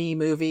Disney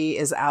movie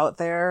is out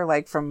there,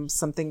 like from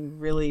something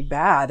really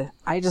bad.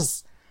 I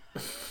just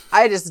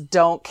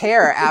don't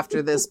care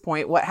after this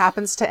point what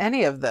happens to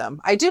any of them.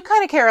 I do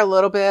kind of care a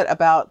little bit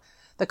about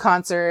the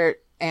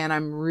concert, and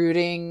I'm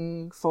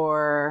rooting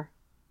for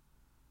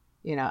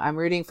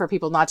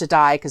people not to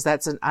die, because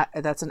that's an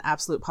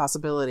absolute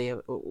possibility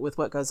with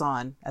what goes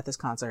on at this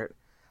concert.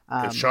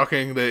 It's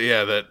shocking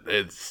that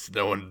it's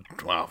no one.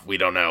 Well, we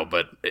don't know,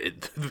 but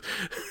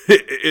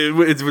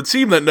it would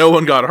seem that no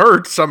one got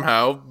hurt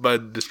somehow by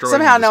destroying.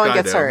 Somehow, the no one Sky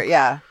gets Dome. hurt.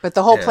 Yeah, but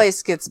the whole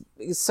place gets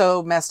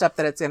so messed up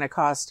that it's going to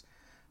cost.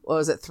 What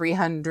was it?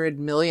 $300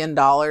 million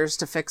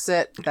to fix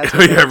it. That's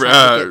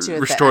what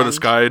restore the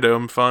Sky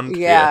Dome fund.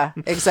 Yeah,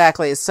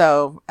 exactly.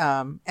 So,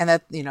 and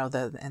that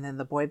and then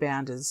the boy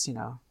band is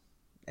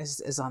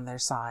is on their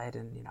side,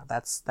 and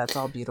that's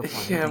all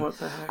beautiful. Yeah, what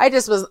the heck?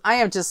 I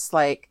am just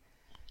like,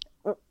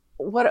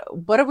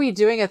 what are we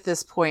doing at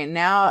this point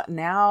now?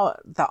 Now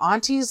the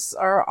aunties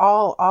are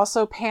all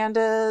also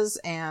pandas,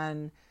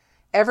 and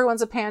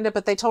everyone's a panda,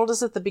 but they told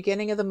us at the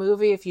beginning of the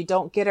movie, if you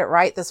don't get it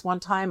right this one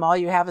time, all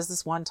you have is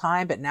this one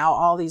time, but now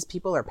all these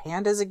people are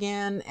pandas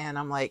again. And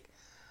I'm like,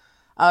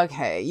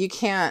 okay, you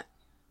can't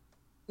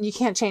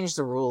change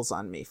the rules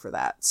on me for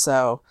that.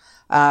 So,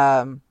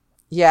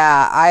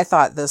 yeah, I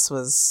thought this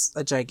was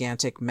a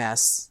gigantic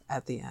mess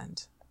at the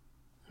end.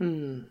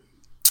 All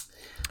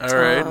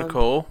right,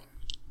 Nicole.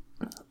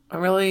 I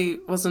really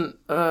wasn't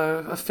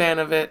a fan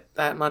of it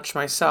that much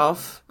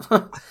myself.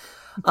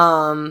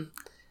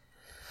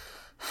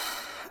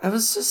 It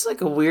was just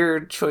like a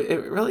weird choice.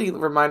 It really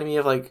reminded me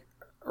of like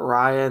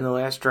Raya and the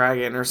Last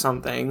Dragon or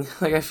something.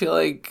 Like, I feel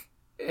like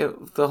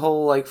the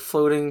whole like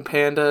floating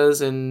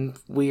pandas and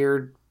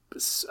weird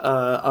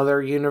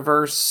other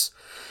universe,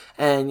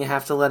 and you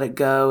have to let it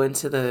go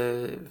into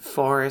the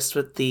forest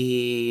with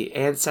the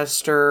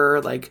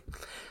ancestor. Like,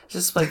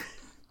 just like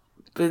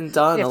been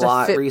done a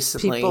lot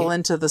recently. People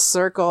into the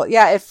circle.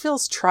 Yeah, it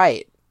feels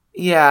trite.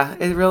 Yeah,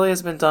 it really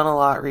has been done a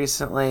lot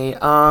recently.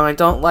 I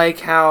don't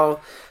like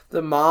how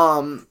the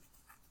mom,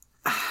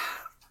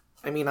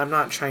 I mean, I'm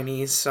not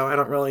Chinese, so I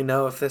don't really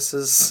know if this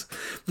is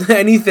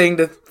anything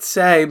to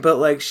say, but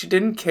like, she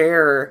didn't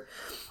care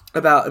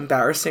about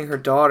embarrassing her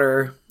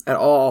daughter at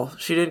all.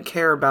 She didn't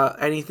care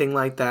about anything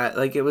like that.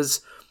 Like, it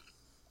was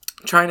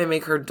trying to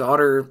make her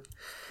daughter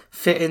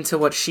fit into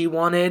what she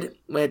wanted,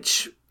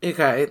 which,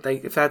 okay,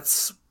 like, if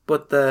that's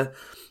what the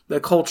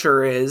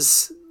culture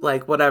is,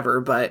 like,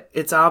 whatever, but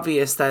it's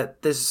obvious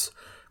that this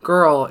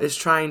girl is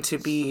trying to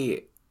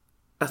be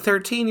a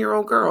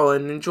 13-year-old girl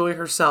and enjoy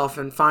herself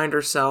and find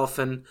herself,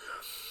 and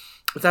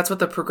if that's what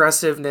the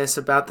progressiveness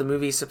about the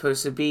movie is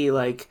supposed to be,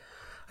 like,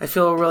 I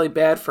feel really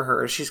bad for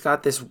her. She's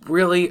got this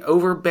really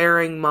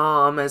overbearing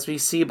mom, as we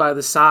see by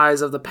the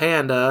size of the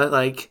panda.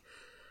 Like,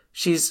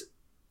 she's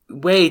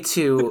way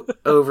too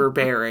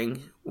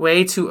overbearing,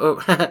 way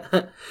too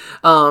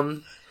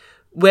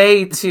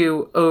way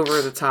too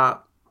over the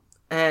top,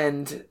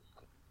 and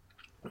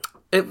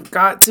it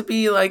got to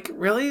be like,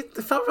 really,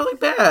 it felt really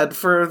bad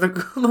for the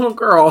little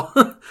girl.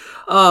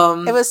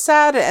 It was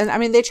sad, and I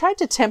mean, they tried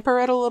to temper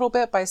it a little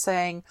bit by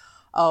saying,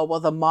 oh, well,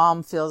 the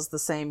mom feels the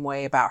same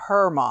way about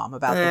her mom,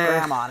 about the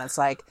grandma. And it's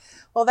like,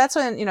 well, that's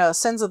when,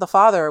 sins of the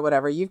father or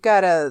whatever, you've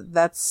got to,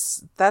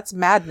 that's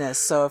madness.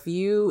 So if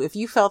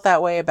you felt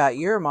that way about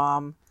your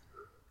mom,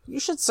 you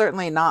should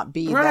certainly not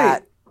be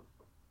that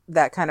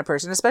kind of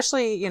person,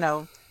 especially,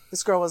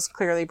 this girl was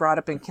clearly brought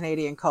up in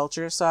Canadian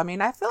culture. So, I mean,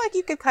 I feel like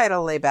you could kind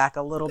of lay back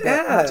a little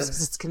bit, not just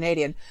because it's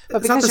Canadian. But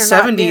it's because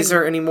not the 70s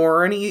or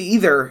anymore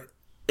either.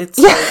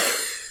 It's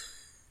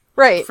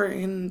right.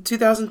 In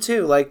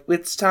 2002, like,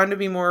 it's time to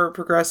be more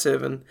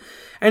progressive. And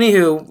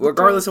anywho,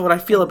 regardless of what I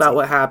feel about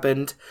what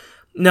happened,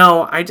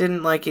 no, I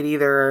didn't like it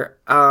either.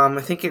 I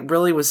think it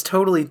really was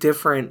totally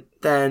different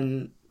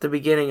than the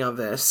beginning of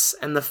this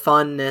and the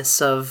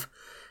funness of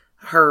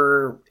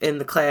her in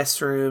the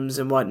classrooms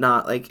and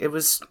whatnot. Like, it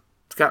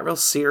got real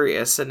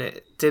serious and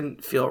it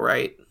didn't feel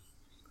right.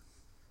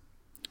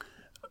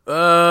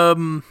 I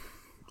mean,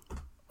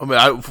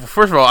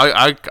 first of all,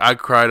 I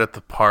cried at the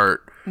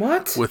part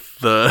with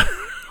the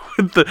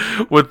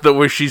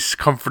where she's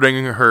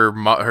comforting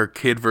her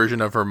kid version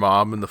of her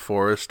mom in the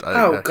forest.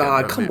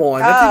 God, come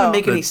on, that didn't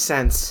make any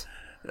sense.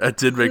 That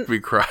did make me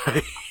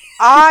cry.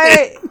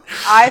 I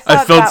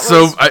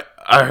thought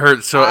I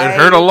felt it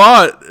hurt a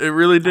lot. It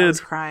really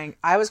did.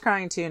 I was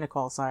crying too,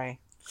 Nicole.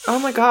 Sorry. Oh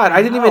my god,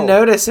 I didn't even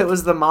notice it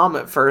was the mom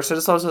at first. I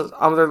just thought it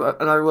was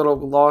another little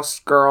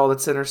lost girl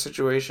that's in her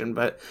situation.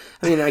 But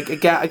I mean, I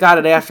got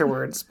it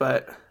afterwards.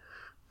 But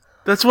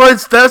that's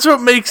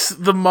what makes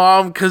the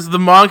mom, because the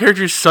mom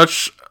character is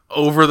such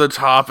over the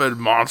top and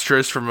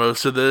monstrous for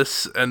most of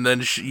this, and then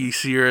you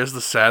see her as the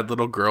sad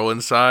little girl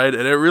inside,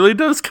 and it really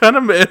does kind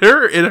of it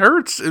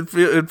hurts.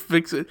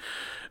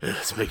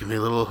 It's making me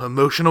a little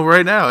emotional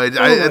right now. You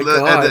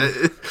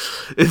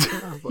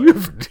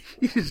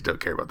just don't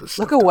care about this.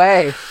 Look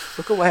away.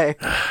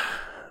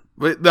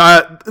 But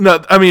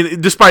no, I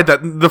mean, despite that,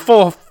 the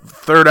full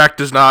third act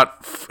is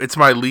not. It's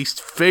my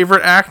least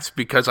favorite act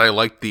because I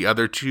like the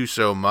other two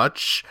so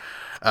much.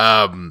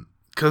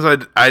 Because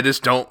I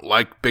just don't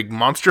like big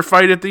monster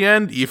fight at the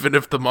end, even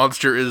if the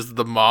monster is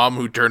the mom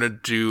who turned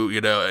into,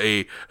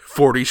 a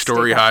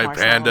 40-story high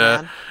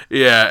panda.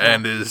 Yeah,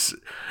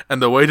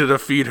 and the way to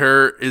defeat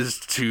her is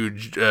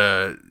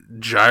to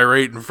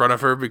gyrate in front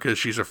of her because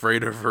she's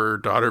afraid of her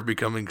daughter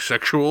becoming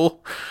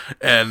sexual,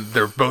 and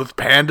they're both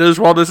pandas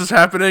while this is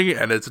happening,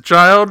 and it's a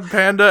child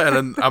panda, and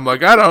then I'm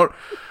like, I don't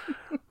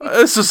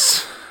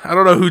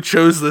know who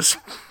chose this,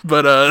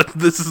 but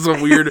this is a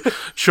weird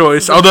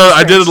choice. Although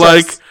I did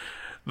like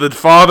the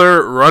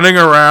father running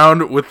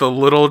around with the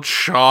little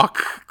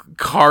chalk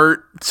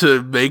cart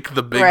to make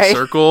the big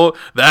circle.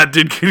 That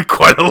did get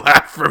quite a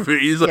laugh from me.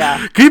 He's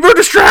like, keep her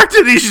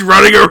distracted. He's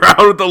running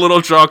around with the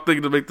little chalk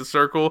thing to make the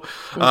circle.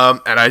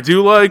 And I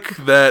do like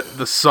that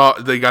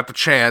they got the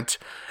chant,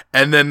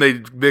 and then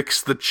they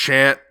mix the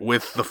chant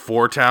with the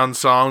Four Town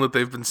song that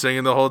they've been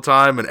singing the whole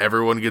time, and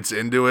everyone gets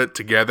into it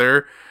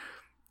together.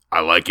 I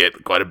like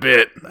it quite a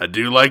bit. I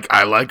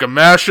like a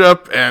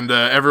mashup, and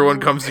everyone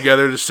comes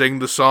together to sing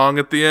the song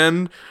at the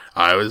end.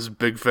 I was a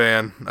big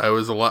fan. I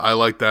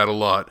like that a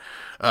lot.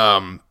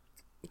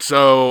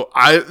 So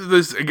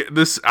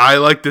I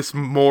like this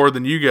more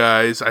than you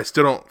guys. I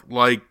still don't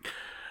like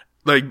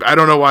I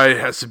don't know why it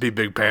has to be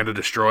Big Panda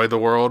destroy the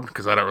world,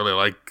 because I don't really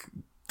like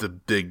the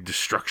big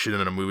destruction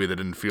in a movie that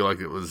didn't feel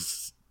like it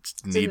was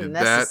needed.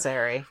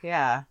 Necessary.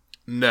 Yeah.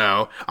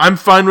 No, I'm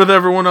fine with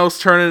everyone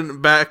else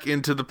turning back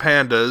into the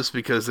pandas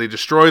because they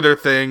destroy their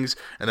things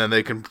and then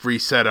they can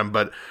reset them.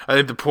 But I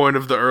think the point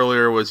of the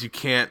earlier was you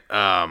can't.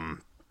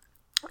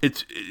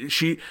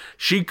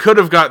 She could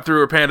have got through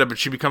her panda, but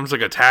she becomes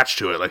like attached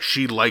to it. Like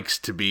she likes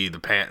to be the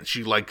panda.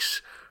 She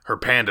likes her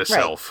panda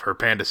self, her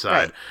panda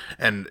side,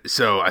 and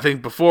so I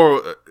think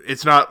before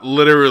it's not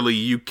literally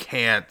you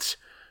can't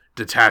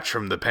detach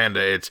from the panda.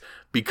 It's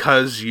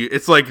because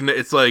it's like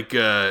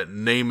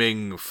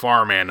naming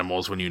farm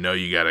animals when you know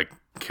you gotta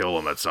kill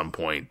them at some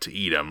point to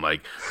eat them. Like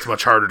it's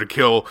much harder to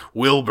kill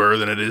Wilbur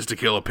than it is to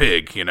kill a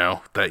pig,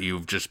 that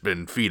you've just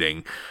been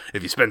feeding.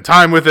 If you spend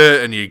time with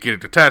it and you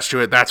get attached to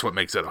it, that's what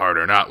makes it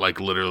harder. Not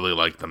like literally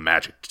like the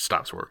magic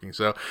stops working.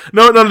 So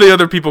none of the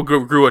other people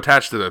grew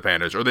attached to their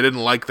pandas, or they didn't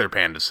like their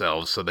panda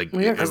selves, so it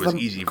was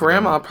easy for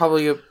grandma them.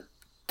 Probably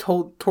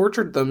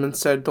tortured them and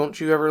said, "Don't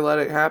you ever let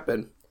it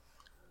happen."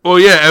 Well,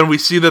 yeah, and we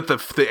see that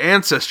the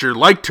ancestor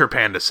liked her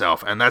panda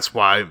self, and that's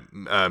why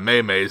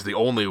Mei Mei is the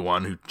only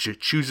one who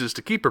chooses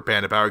to keep her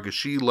panda power, because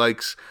she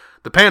likes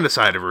the panda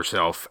side of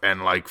herself,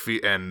 and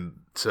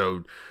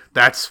so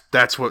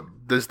that's what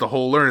this the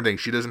whole learning thing.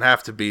 She doesn't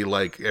have to be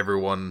like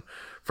everyone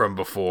from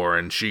before,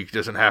 and she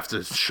doesn't have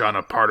to shun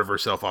a part of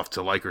herself off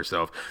to like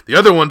herself. The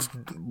other ones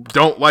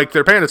don't like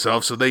their panda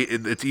self, so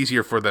it's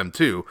easier for them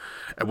too,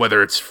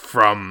 whether it's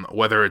from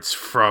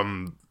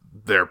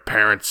their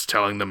parents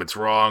telling them it's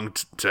wrong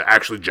to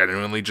actually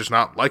genuinely just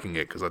not liking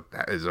it, because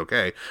that is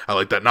okay. I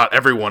like that not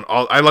everyone...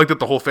 I like that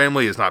the whole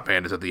family is not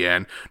pandas at the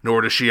end,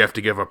 nor does she have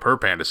to give up her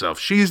panda self.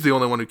 She's the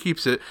only one who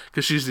keeps it,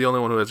 because she's the only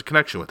one who has a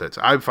connection with it.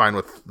 So I'm fine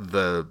with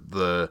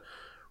the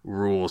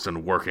rules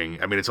and working.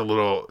 I mean, it's a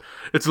little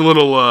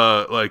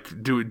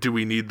like, do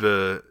we need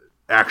the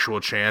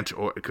actual chant,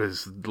 or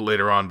because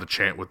later on the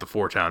chant with the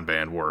Four Town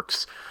band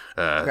works,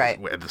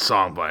 the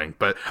song playing,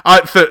 but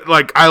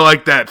I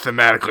like that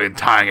thematically and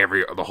tying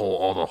the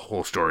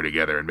whole story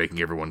together and making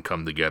everyone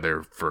come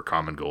together for a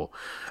common goal.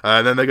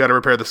 Then they got to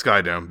repair the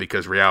Sky Dome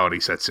because reality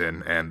sets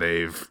in, and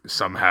they've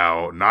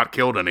somehow not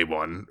killed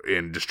anyone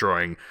in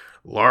destroying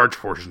large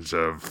portions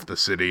of the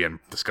city and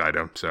the Sky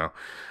Dome. So,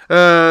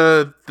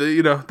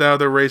 now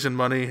they're raising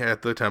money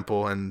at the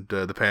temple, and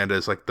the panda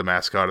is like the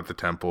mascot at the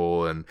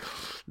temple, and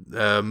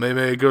Mei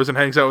Mei goes and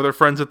hangs out with her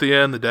friends at the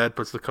end. The dad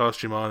puts the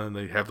costume on, and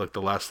they have like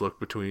the last look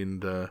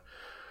between the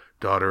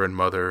daughter and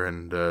mother,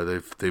 and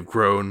they've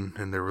grown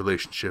in their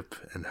relationship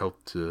and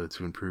helped to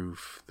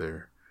improve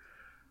their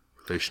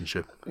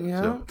relationship.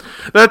 Yeah, so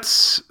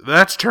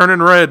that's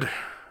Turning Red.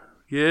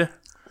 Yeah.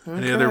 Okay.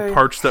 Any other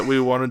parts that we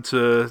wanted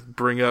to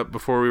bring up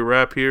before we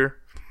wrap here?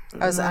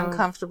 I was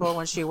uncomfortable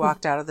when she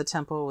walked out of the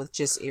temple with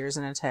just ears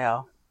and a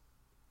tail.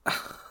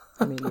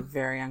 It made me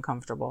very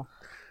uncomfortable.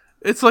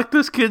 It's like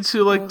those kids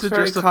who like to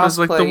dress up as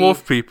like the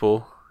wolf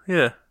people.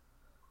 Yeah.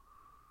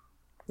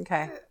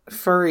 Okay.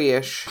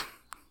 Furry-ish.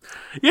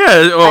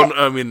 Yeah, well,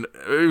 I mean,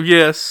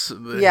 yes.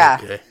 Yeah.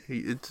 Okay.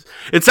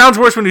 It sounds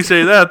worse when you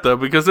say that, though,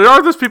 because there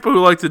are those people who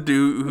like to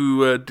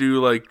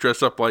do like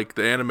dress up like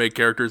the anime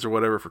characters or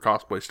whatever for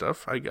cosplay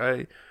stuff.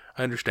 I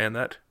understand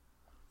that.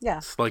 Yeah.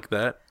 It's like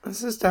that.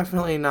 This is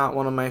definitely not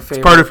one of my favorites.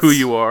 It's part of who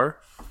you are.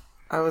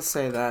 I would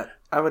say that.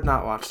 I would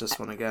not watch this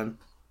one again.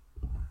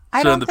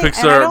 So in the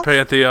Pixar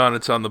pantheon,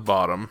 it's on the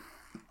bottom.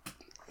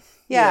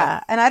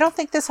 Yeah, and I don't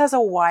think this has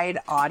a wide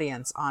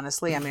audience,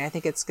 honestly. I mean, I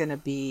think it's going to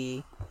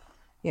be,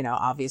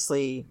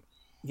 obviously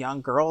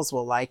young girls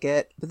will like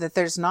it, but that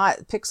there's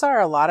not,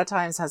 Pixar a lot of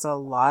times has a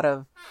lot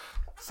of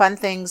fun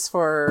things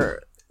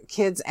for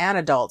kids and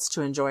adults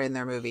to enjoy in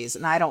their movies.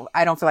 And I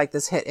don't feel like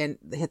this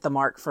hit the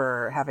mark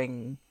for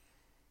having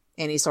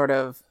any sort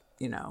of,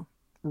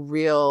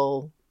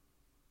 real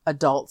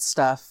adult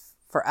stuff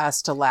for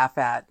us to laugh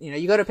at.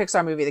 You go to a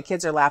Pixar movie, the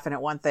kids are laughing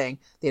at one thing,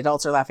 the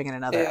adults are laughing at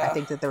another. Yeah. I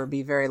think that there would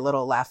be very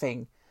little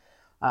laughing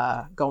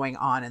going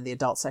on in the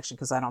adult section,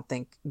 because I don't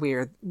think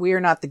we're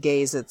not the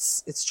gaze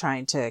it's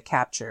trying to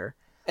capture.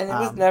 And it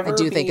was never I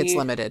do think it's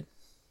limited.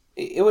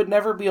 It would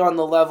never be on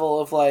the level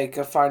of like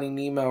a Finding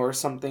Nemo or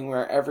something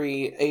where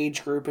every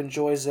age group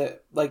enjoys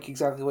it, like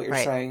exactly what you're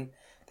saying.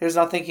 There's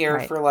nothing here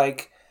for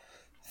like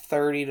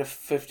 30 to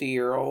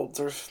 50-year-olds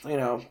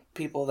or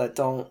people that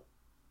don't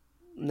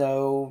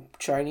know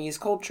Chinese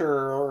culture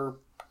or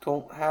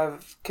don't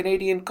have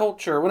Canadian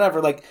culture or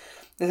whatever. Like,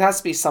 there has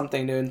to be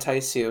something to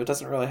entice you. It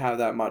doesn't really have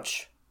that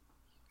much.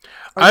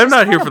 I'm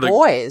not here for the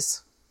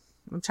boys.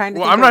 I'm trying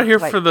to. Well, I'm not here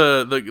for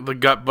the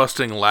gut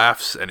busting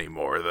laughs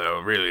anymore, though.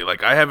 Really,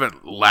 like, I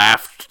haven't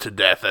laughed to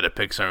death at a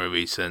Pixar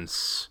movie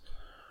since,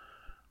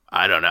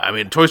 I don't know. I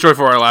mean, Toy Story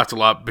 4, I laughed a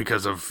lot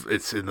because of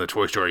it's in the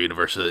Toy Story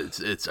universe. So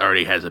it's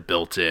already has a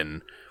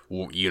built-in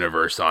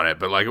universe on it,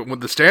 but like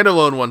with the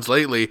standalone ones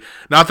lately,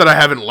 not that I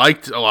haven't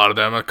liked a lot of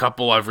them, a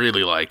couple I've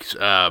really liked,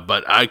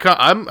 but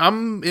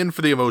I'm in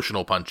for the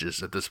emotional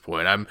punches at this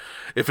point.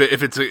 If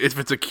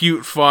it's a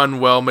cute, fun,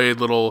 well-made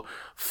little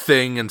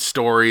thing and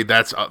story,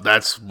 that's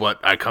what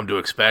I come to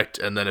expect.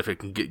 And then if it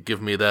can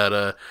give me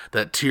that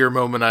tear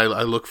moment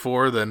I look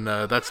for, then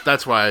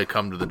that's why I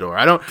come to the door.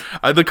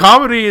 The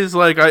comedy is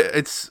like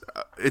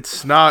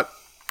it's not,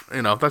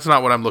 that's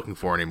not what I'm looking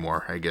for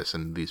anymore, I guess,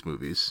 in these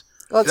movies.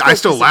 Well, I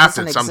still laughed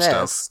at some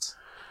stuff.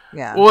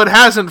 Yeah. Well, it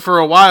hasn't for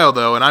a while,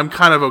 though, and I'm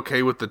kind of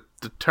okay with the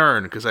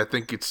turn, because I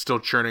think it's still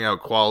churning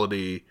out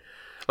quality.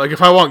 Like,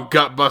 if I want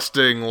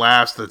gut-busting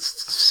laughs that's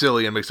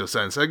silly and makes no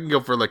sense, I can go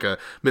for, like, a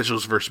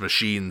Mitchells vs.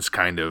 Machines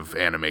kind of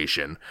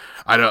animation.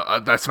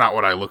 That's not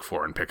what I look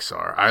for in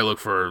Pixar. I look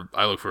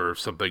for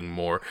something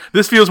more.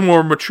 This feels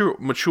more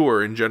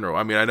mature in general.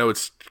 I mean, I know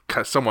it's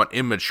somewhat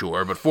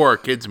immature, but for a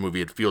kids'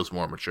 movie, it feels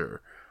more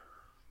mature.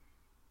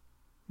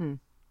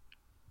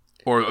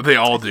 Or they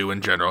all do in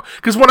general.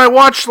 Because when I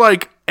watch,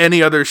 like,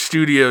 any other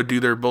studio do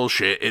their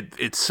bullshit,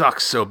 it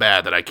sucks so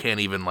bad that I can't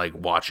even, like,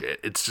 watch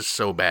it. It's just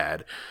so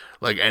bad.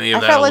 Like, any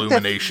of that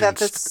Illumination...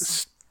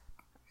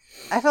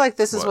 I feel like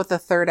this is what the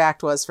third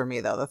act was for me,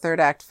 though. The third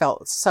act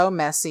felt so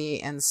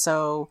messy and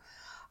so...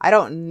 I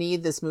don't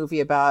need this movie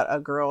about a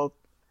girl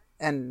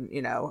and,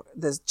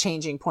 this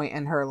changing point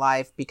in her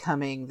life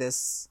becoming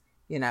this,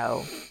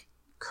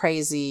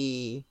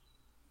 crazy...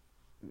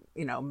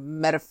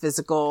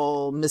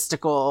 metaphysical,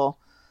 mystical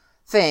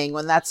thing,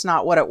 when that's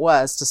not what it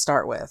was to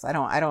start with. I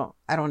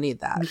don't need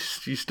that.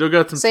 You still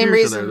got some Same tears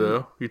reason in there,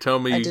 though. You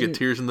telling me you get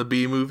tears in the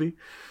Bee movie?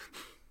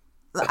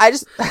 I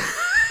just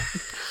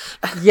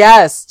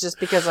yes, just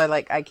because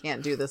I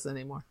can't do this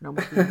anymore. No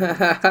more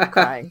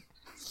crying.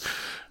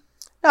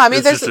 No, I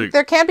mean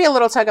there can be a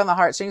little tug on the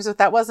heartstrings, but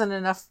that wasn't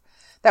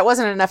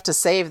enough to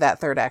save that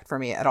third act for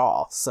me at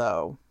all.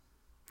 So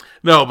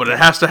no, but it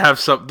has to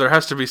have there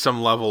has to be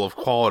some level of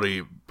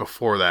quality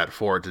before that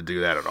for it to do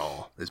that at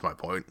all, is my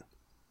point.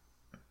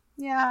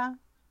 Yeah.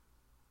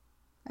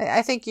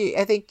 I think,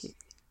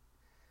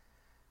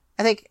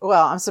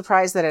 well, I'm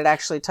surprised that it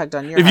actually tugged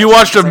on your If you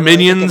watched a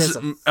Minions,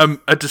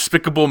 a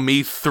Despicable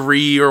Me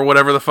 3 or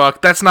whatever the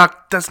fuck, that's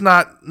not,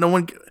 no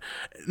one,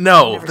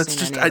 no, that's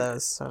just,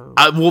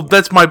 well,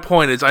 that's my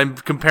point, is I'm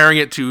comparing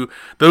it to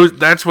those,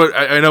 that's what,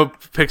 I know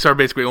Pixar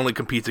basically only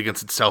competes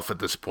against itself at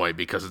this point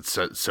because it's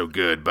so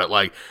good, but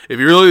like, if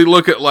you really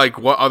look at like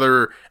what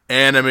other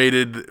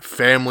animated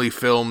family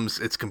films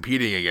it's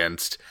competing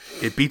against,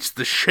 it beats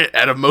the shit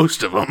out of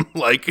most of them,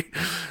 like...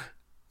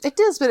 It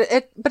does, but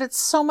it's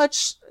so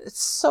much.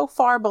 It's so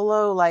far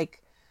below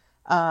like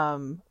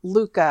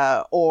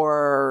Luca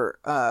or.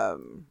 Oh,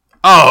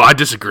 I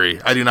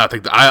disagree. I do not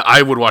think that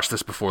I would watch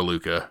this before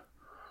Luca.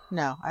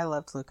 No, I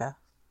loved Luca.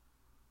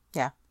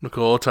 Yeah.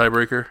 Nicole,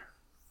 tiebreaker.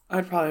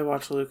 I'd probably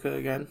watch Luca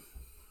again.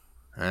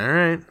 All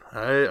right,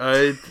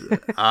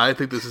 I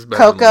think this is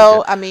better.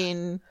 Coco. I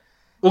mean,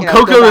 well,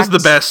 Coco is the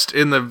best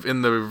in the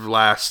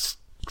last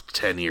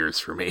 10 years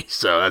for me,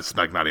 so that's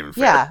like not even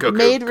fair. Yeah,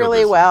 made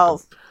really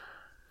well.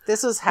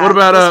 This was what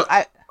about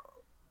all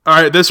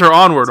right, this or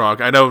Onward?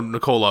 I know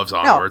Nicole loves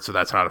Onward, so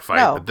that's not a fight.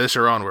 No. But this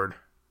or Onward?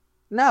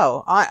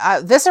 No,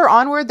 this or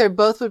Onward, they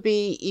both would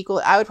be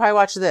equal. I would probably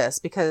watch this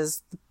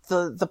because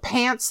the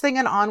pants thing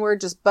in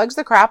Onward just bugs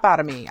the crap out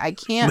of me. I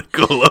can't.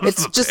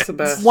 It's just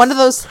best. one of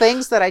those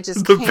things that I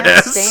just can't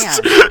best.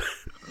 stand.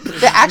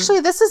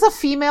 Actually, this is a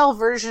female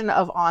version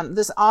of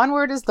this.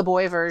 Onward is the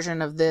boy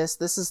version of this.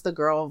 This is the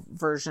girl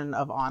version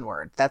of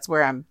Onward. That's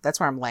where I'm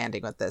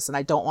landing with this, and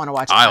I don't want to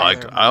watch it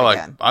I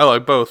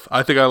like both.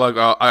 I think I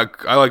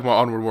like my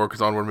Onward more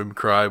because Onward made me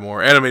cry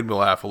more and it made me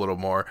laugh a little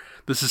more.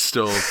 This is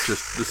still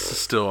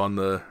on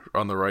the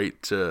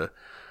right. I'm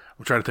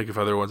trying to think of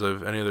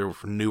any other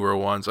newer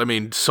ones. I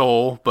mean,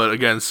 Soul, but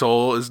again,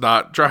 Soul is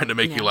not trying to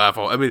make you laugh.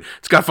 I mean,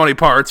 it's got funny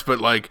parts,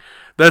 but like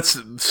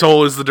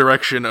Soul is the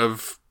direction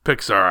of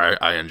Pixar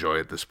I enjoy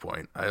at this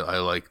point. I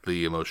like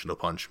the emotional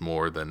punch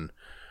more than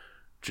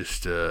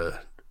just I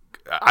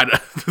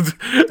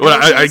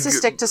used to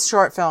stick to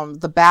short film.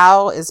 The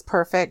Bow is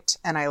perfect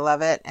and I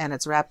love it and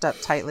it's wrapped up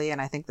tightly,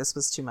 and I think this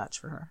was too much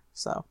for her.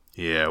 So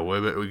yeah,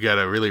 we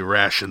gotta really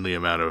ration the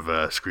amount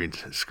of screen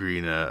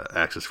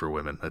access for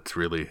women. That's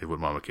really what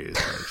Mama K is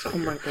saying. Oh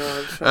my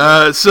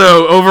god.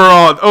 So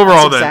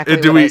overall, that's then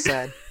exactly what I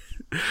said.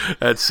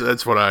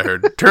 That's what I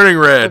heard. Turning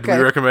Red. Okay.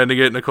 We recommending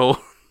it, Nicole?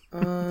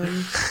 No,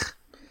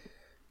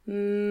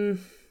 I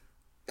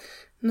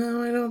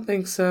don't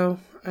think so.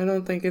 I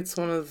don't think it's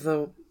one of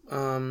the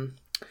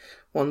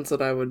ones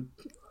that I would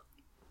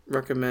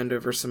recommend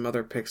over some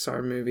other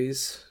Pixar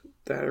movies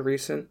that are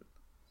recent.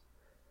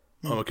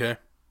 Oh, okay.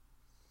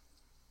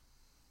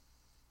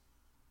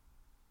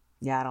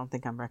 Yeah, I don't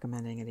think I'm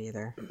recommending it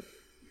either.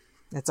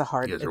 It's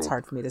hard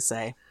for me to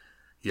say.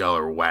 Y'all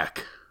are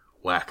whack,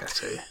 I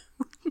say.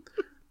 I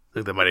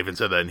think they might even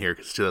said that in here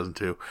because it's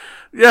 2002.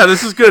 Yeah,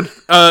 this is good.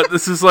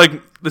 This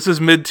is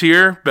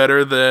mid-tier,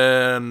 better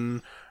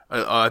than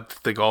I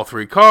think all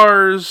three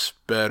Cars,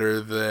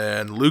 better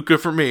than Luca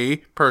for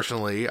me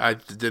personally. I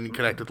didn't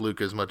connect with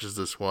Luca as much as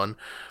this one.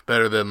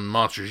 Better than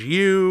Monsters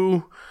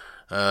U.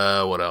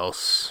 What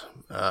else?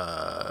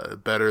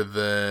 Better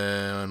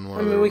than.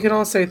 I mean, we can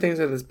all say things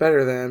that it's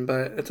better than,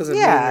 but it doesn't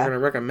mean we're going to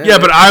recommend. Yeah,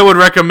 but I would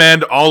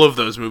recommend all of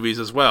those movies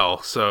as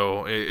well.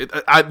 So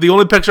the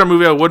only Pixar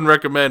movie I wouldn't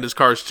recommend is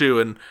Cars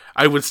 2, and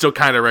I would still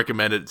kind of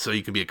recommend it so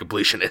you can be a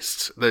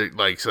completionist.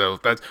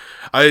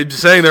 I'm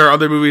saying there are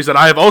other movies that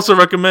I have also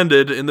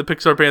recommended in the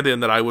Pixar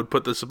pantheon that I would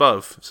put this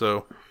above.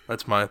 So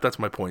that's my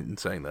point in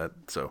saying that.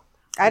 So.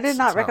 I did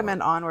not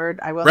recommend Onward.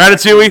 I will.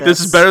 Ratatouille. This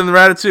is better than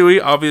Ratatouille,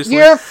 obviously.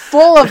 You're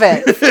full of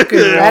it.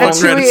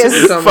 Ratatouille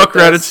is fuck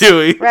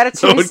Ratatouille.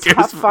 Ratatouille's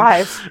top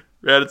 5.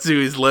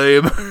 Ratatouille's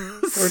lame.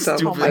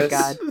 Oh my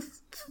god.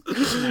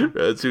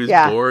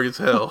 Ratatouille's boring as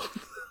hell.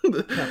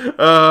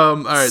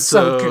 All right,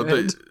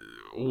 so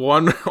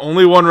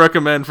only one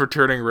recommend for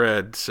Turning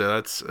Red, so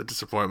that's a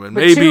disappointment.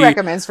 But maybe 2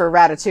 recommends for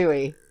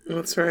Ratatouille.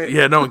 That's right.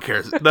 Yeah, no one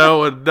cares. No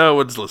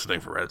one's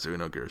listening for Ratatouille.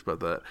 No one cares about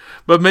that.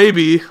 But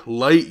maybe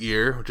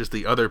Lightyear, which is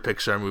the other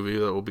Pixar movie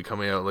that will be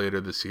coming out later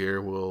this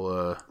year,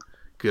 will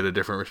get a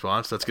different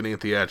response. That's getting a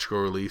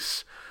theatrical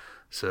release.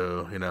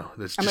 So, I'm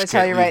going to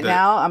tell you right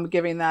now, I'm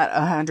giving that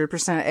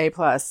 100% A+.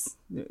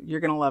 You're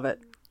going to love it.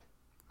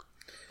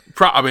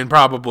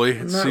 Probably.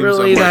 I'm not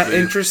really that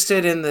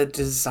interested in the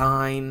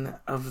design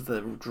of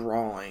the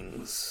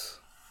drawings.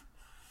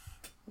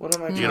 What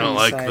am I trying to say? You don't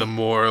like the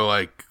more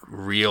like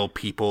real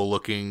people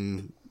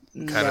looking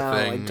kind of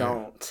thing? No, I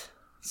don't.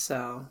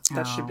 So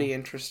that should be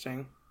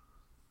interesting.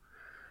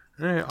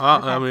 Hey,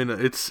 I mean,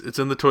 it's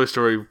in the Toy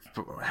Story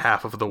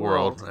half of the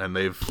world, and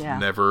they've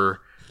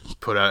never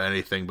put out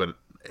anything but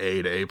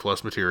A to A+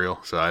 material.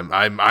 So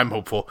I'm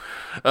hopeful.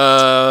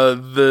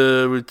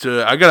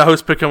 I got a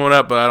host pick coming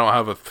up, but I don't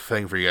have a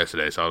thing for you guys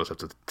today, so I'll just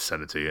have to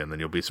send it to you, and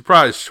then you'll be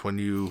surprised when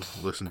you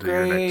listen to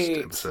your next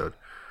episode.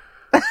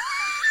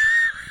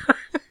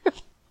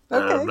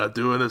 Okay. I'm not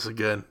doing this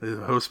again.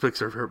 My host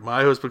picks are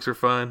fine.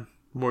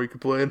 The more you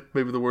complain,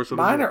 maybe the worse.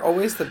 Mine are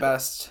always the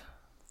best.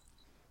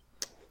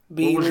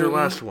 What was your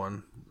last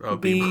one? Oh,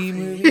 B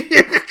movie.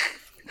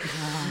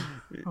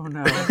 Oh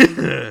no.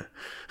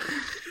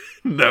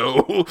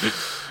 No.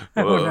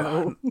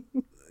 No.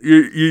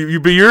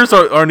 But yours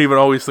aren't even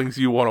always things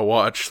you want to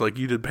watch. Like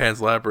you did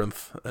Pan's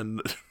Labyrinth,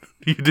 and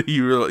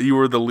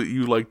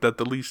you liked that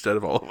the least out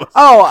of all of us.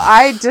 Oh,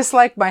 I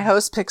dislike my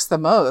host picks the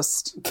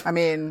most. I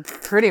mean,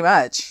 pretty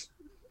much.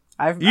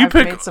 I've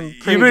made some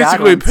pretty You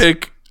basically bad ones.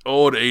 pick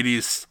old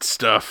 80s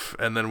stuff,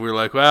 and then we're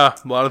like, wow,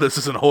 a lot of this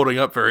isn't holding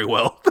up very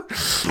well.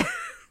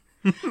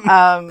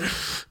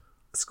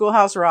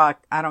 Schoolhouse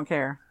Rock, I don't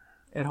care.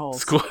 It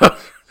holds.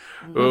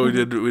 Well, we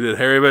did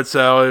Harry Met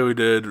Sally, we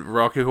did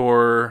Rocky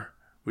Horror,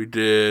 we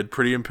did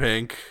Pretty in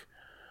Pink.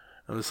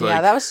 I was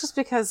like, that was just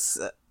because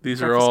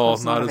these are all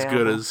not as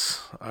good as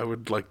I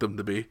would like them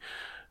to be.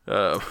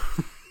 Well,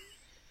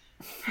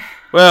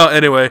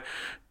 anyway,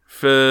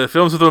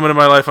 Films with Women in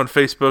My Life on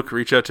Facebook.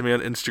 Reach out to me on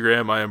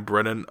Instagram. I am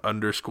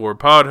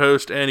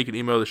Brennan_podhost, and you can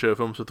email the show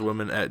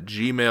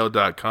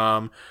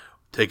filmswithwomen@gmail.com.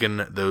 Taking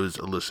those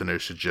listener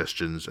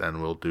suggestions,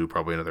 and we'll do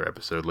probably another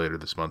episode later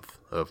this month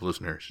of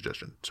listener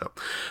suggestion. So,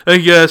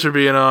 thank you guys for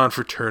being on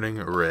for Turning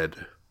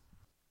Red.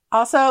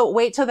 Also,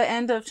 wait till the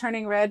end of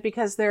Turning Red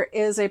because there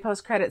is a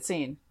post-credit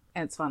scene,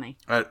 and it's funny.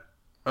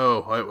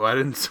 Oh,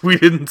 we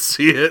didn't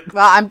see it.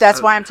 Well,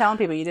 that's why I'm telling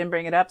people you didn't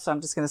bring it up, so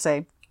I'm just going to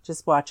say,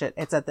 just watch it.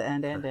 It's at the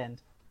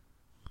end.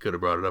 Could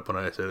have brought it up when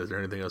I said, is there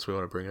anything else we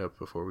want to bring up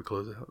before we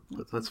close out?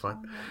 But that's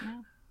fine.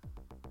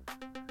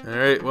 All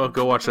right, well,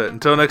 go watch that.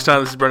 Until next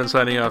time, this is Brennan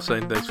signing off,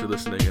 saying thanks for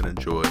listening and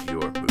enjoy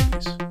your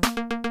movies.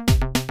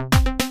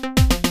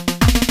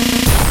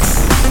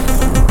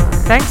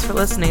 Thanks for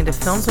listening to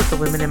Films with the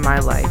Women in My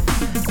Life.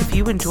 If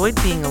you enjoyed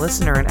being a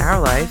listener in our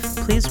life,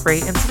 please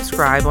rate and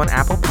subscribe on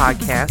Apple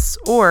Podcasts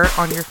or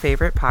on your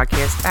favorite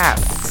podcast app.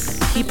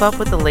 Keep up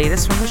with the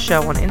latest from the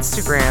show on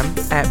Instagram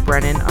at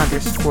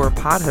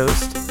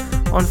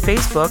Brennan_podhost, on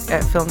Facebook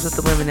at Films with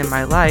the Women in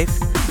My Life,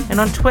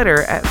 and on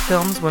Twitter at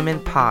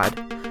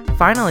FilmsWomenPod.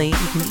 Finally,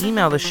 you can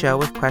email the show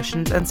with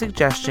questions and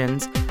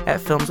suggestions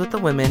at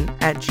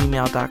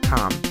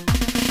filmswiththewomen@gmail.com.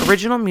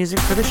 Original music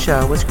for the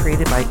show was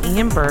created by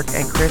Ian Burke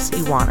and Chris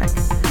Iwanek.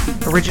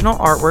 Original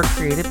artwork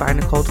created by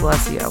Nicole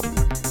D'Alessio.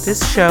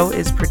 This show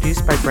is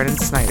produced by Brennan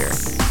Snyder.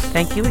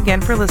 Thank you again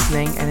for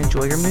listening and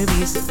enjoy your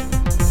movies.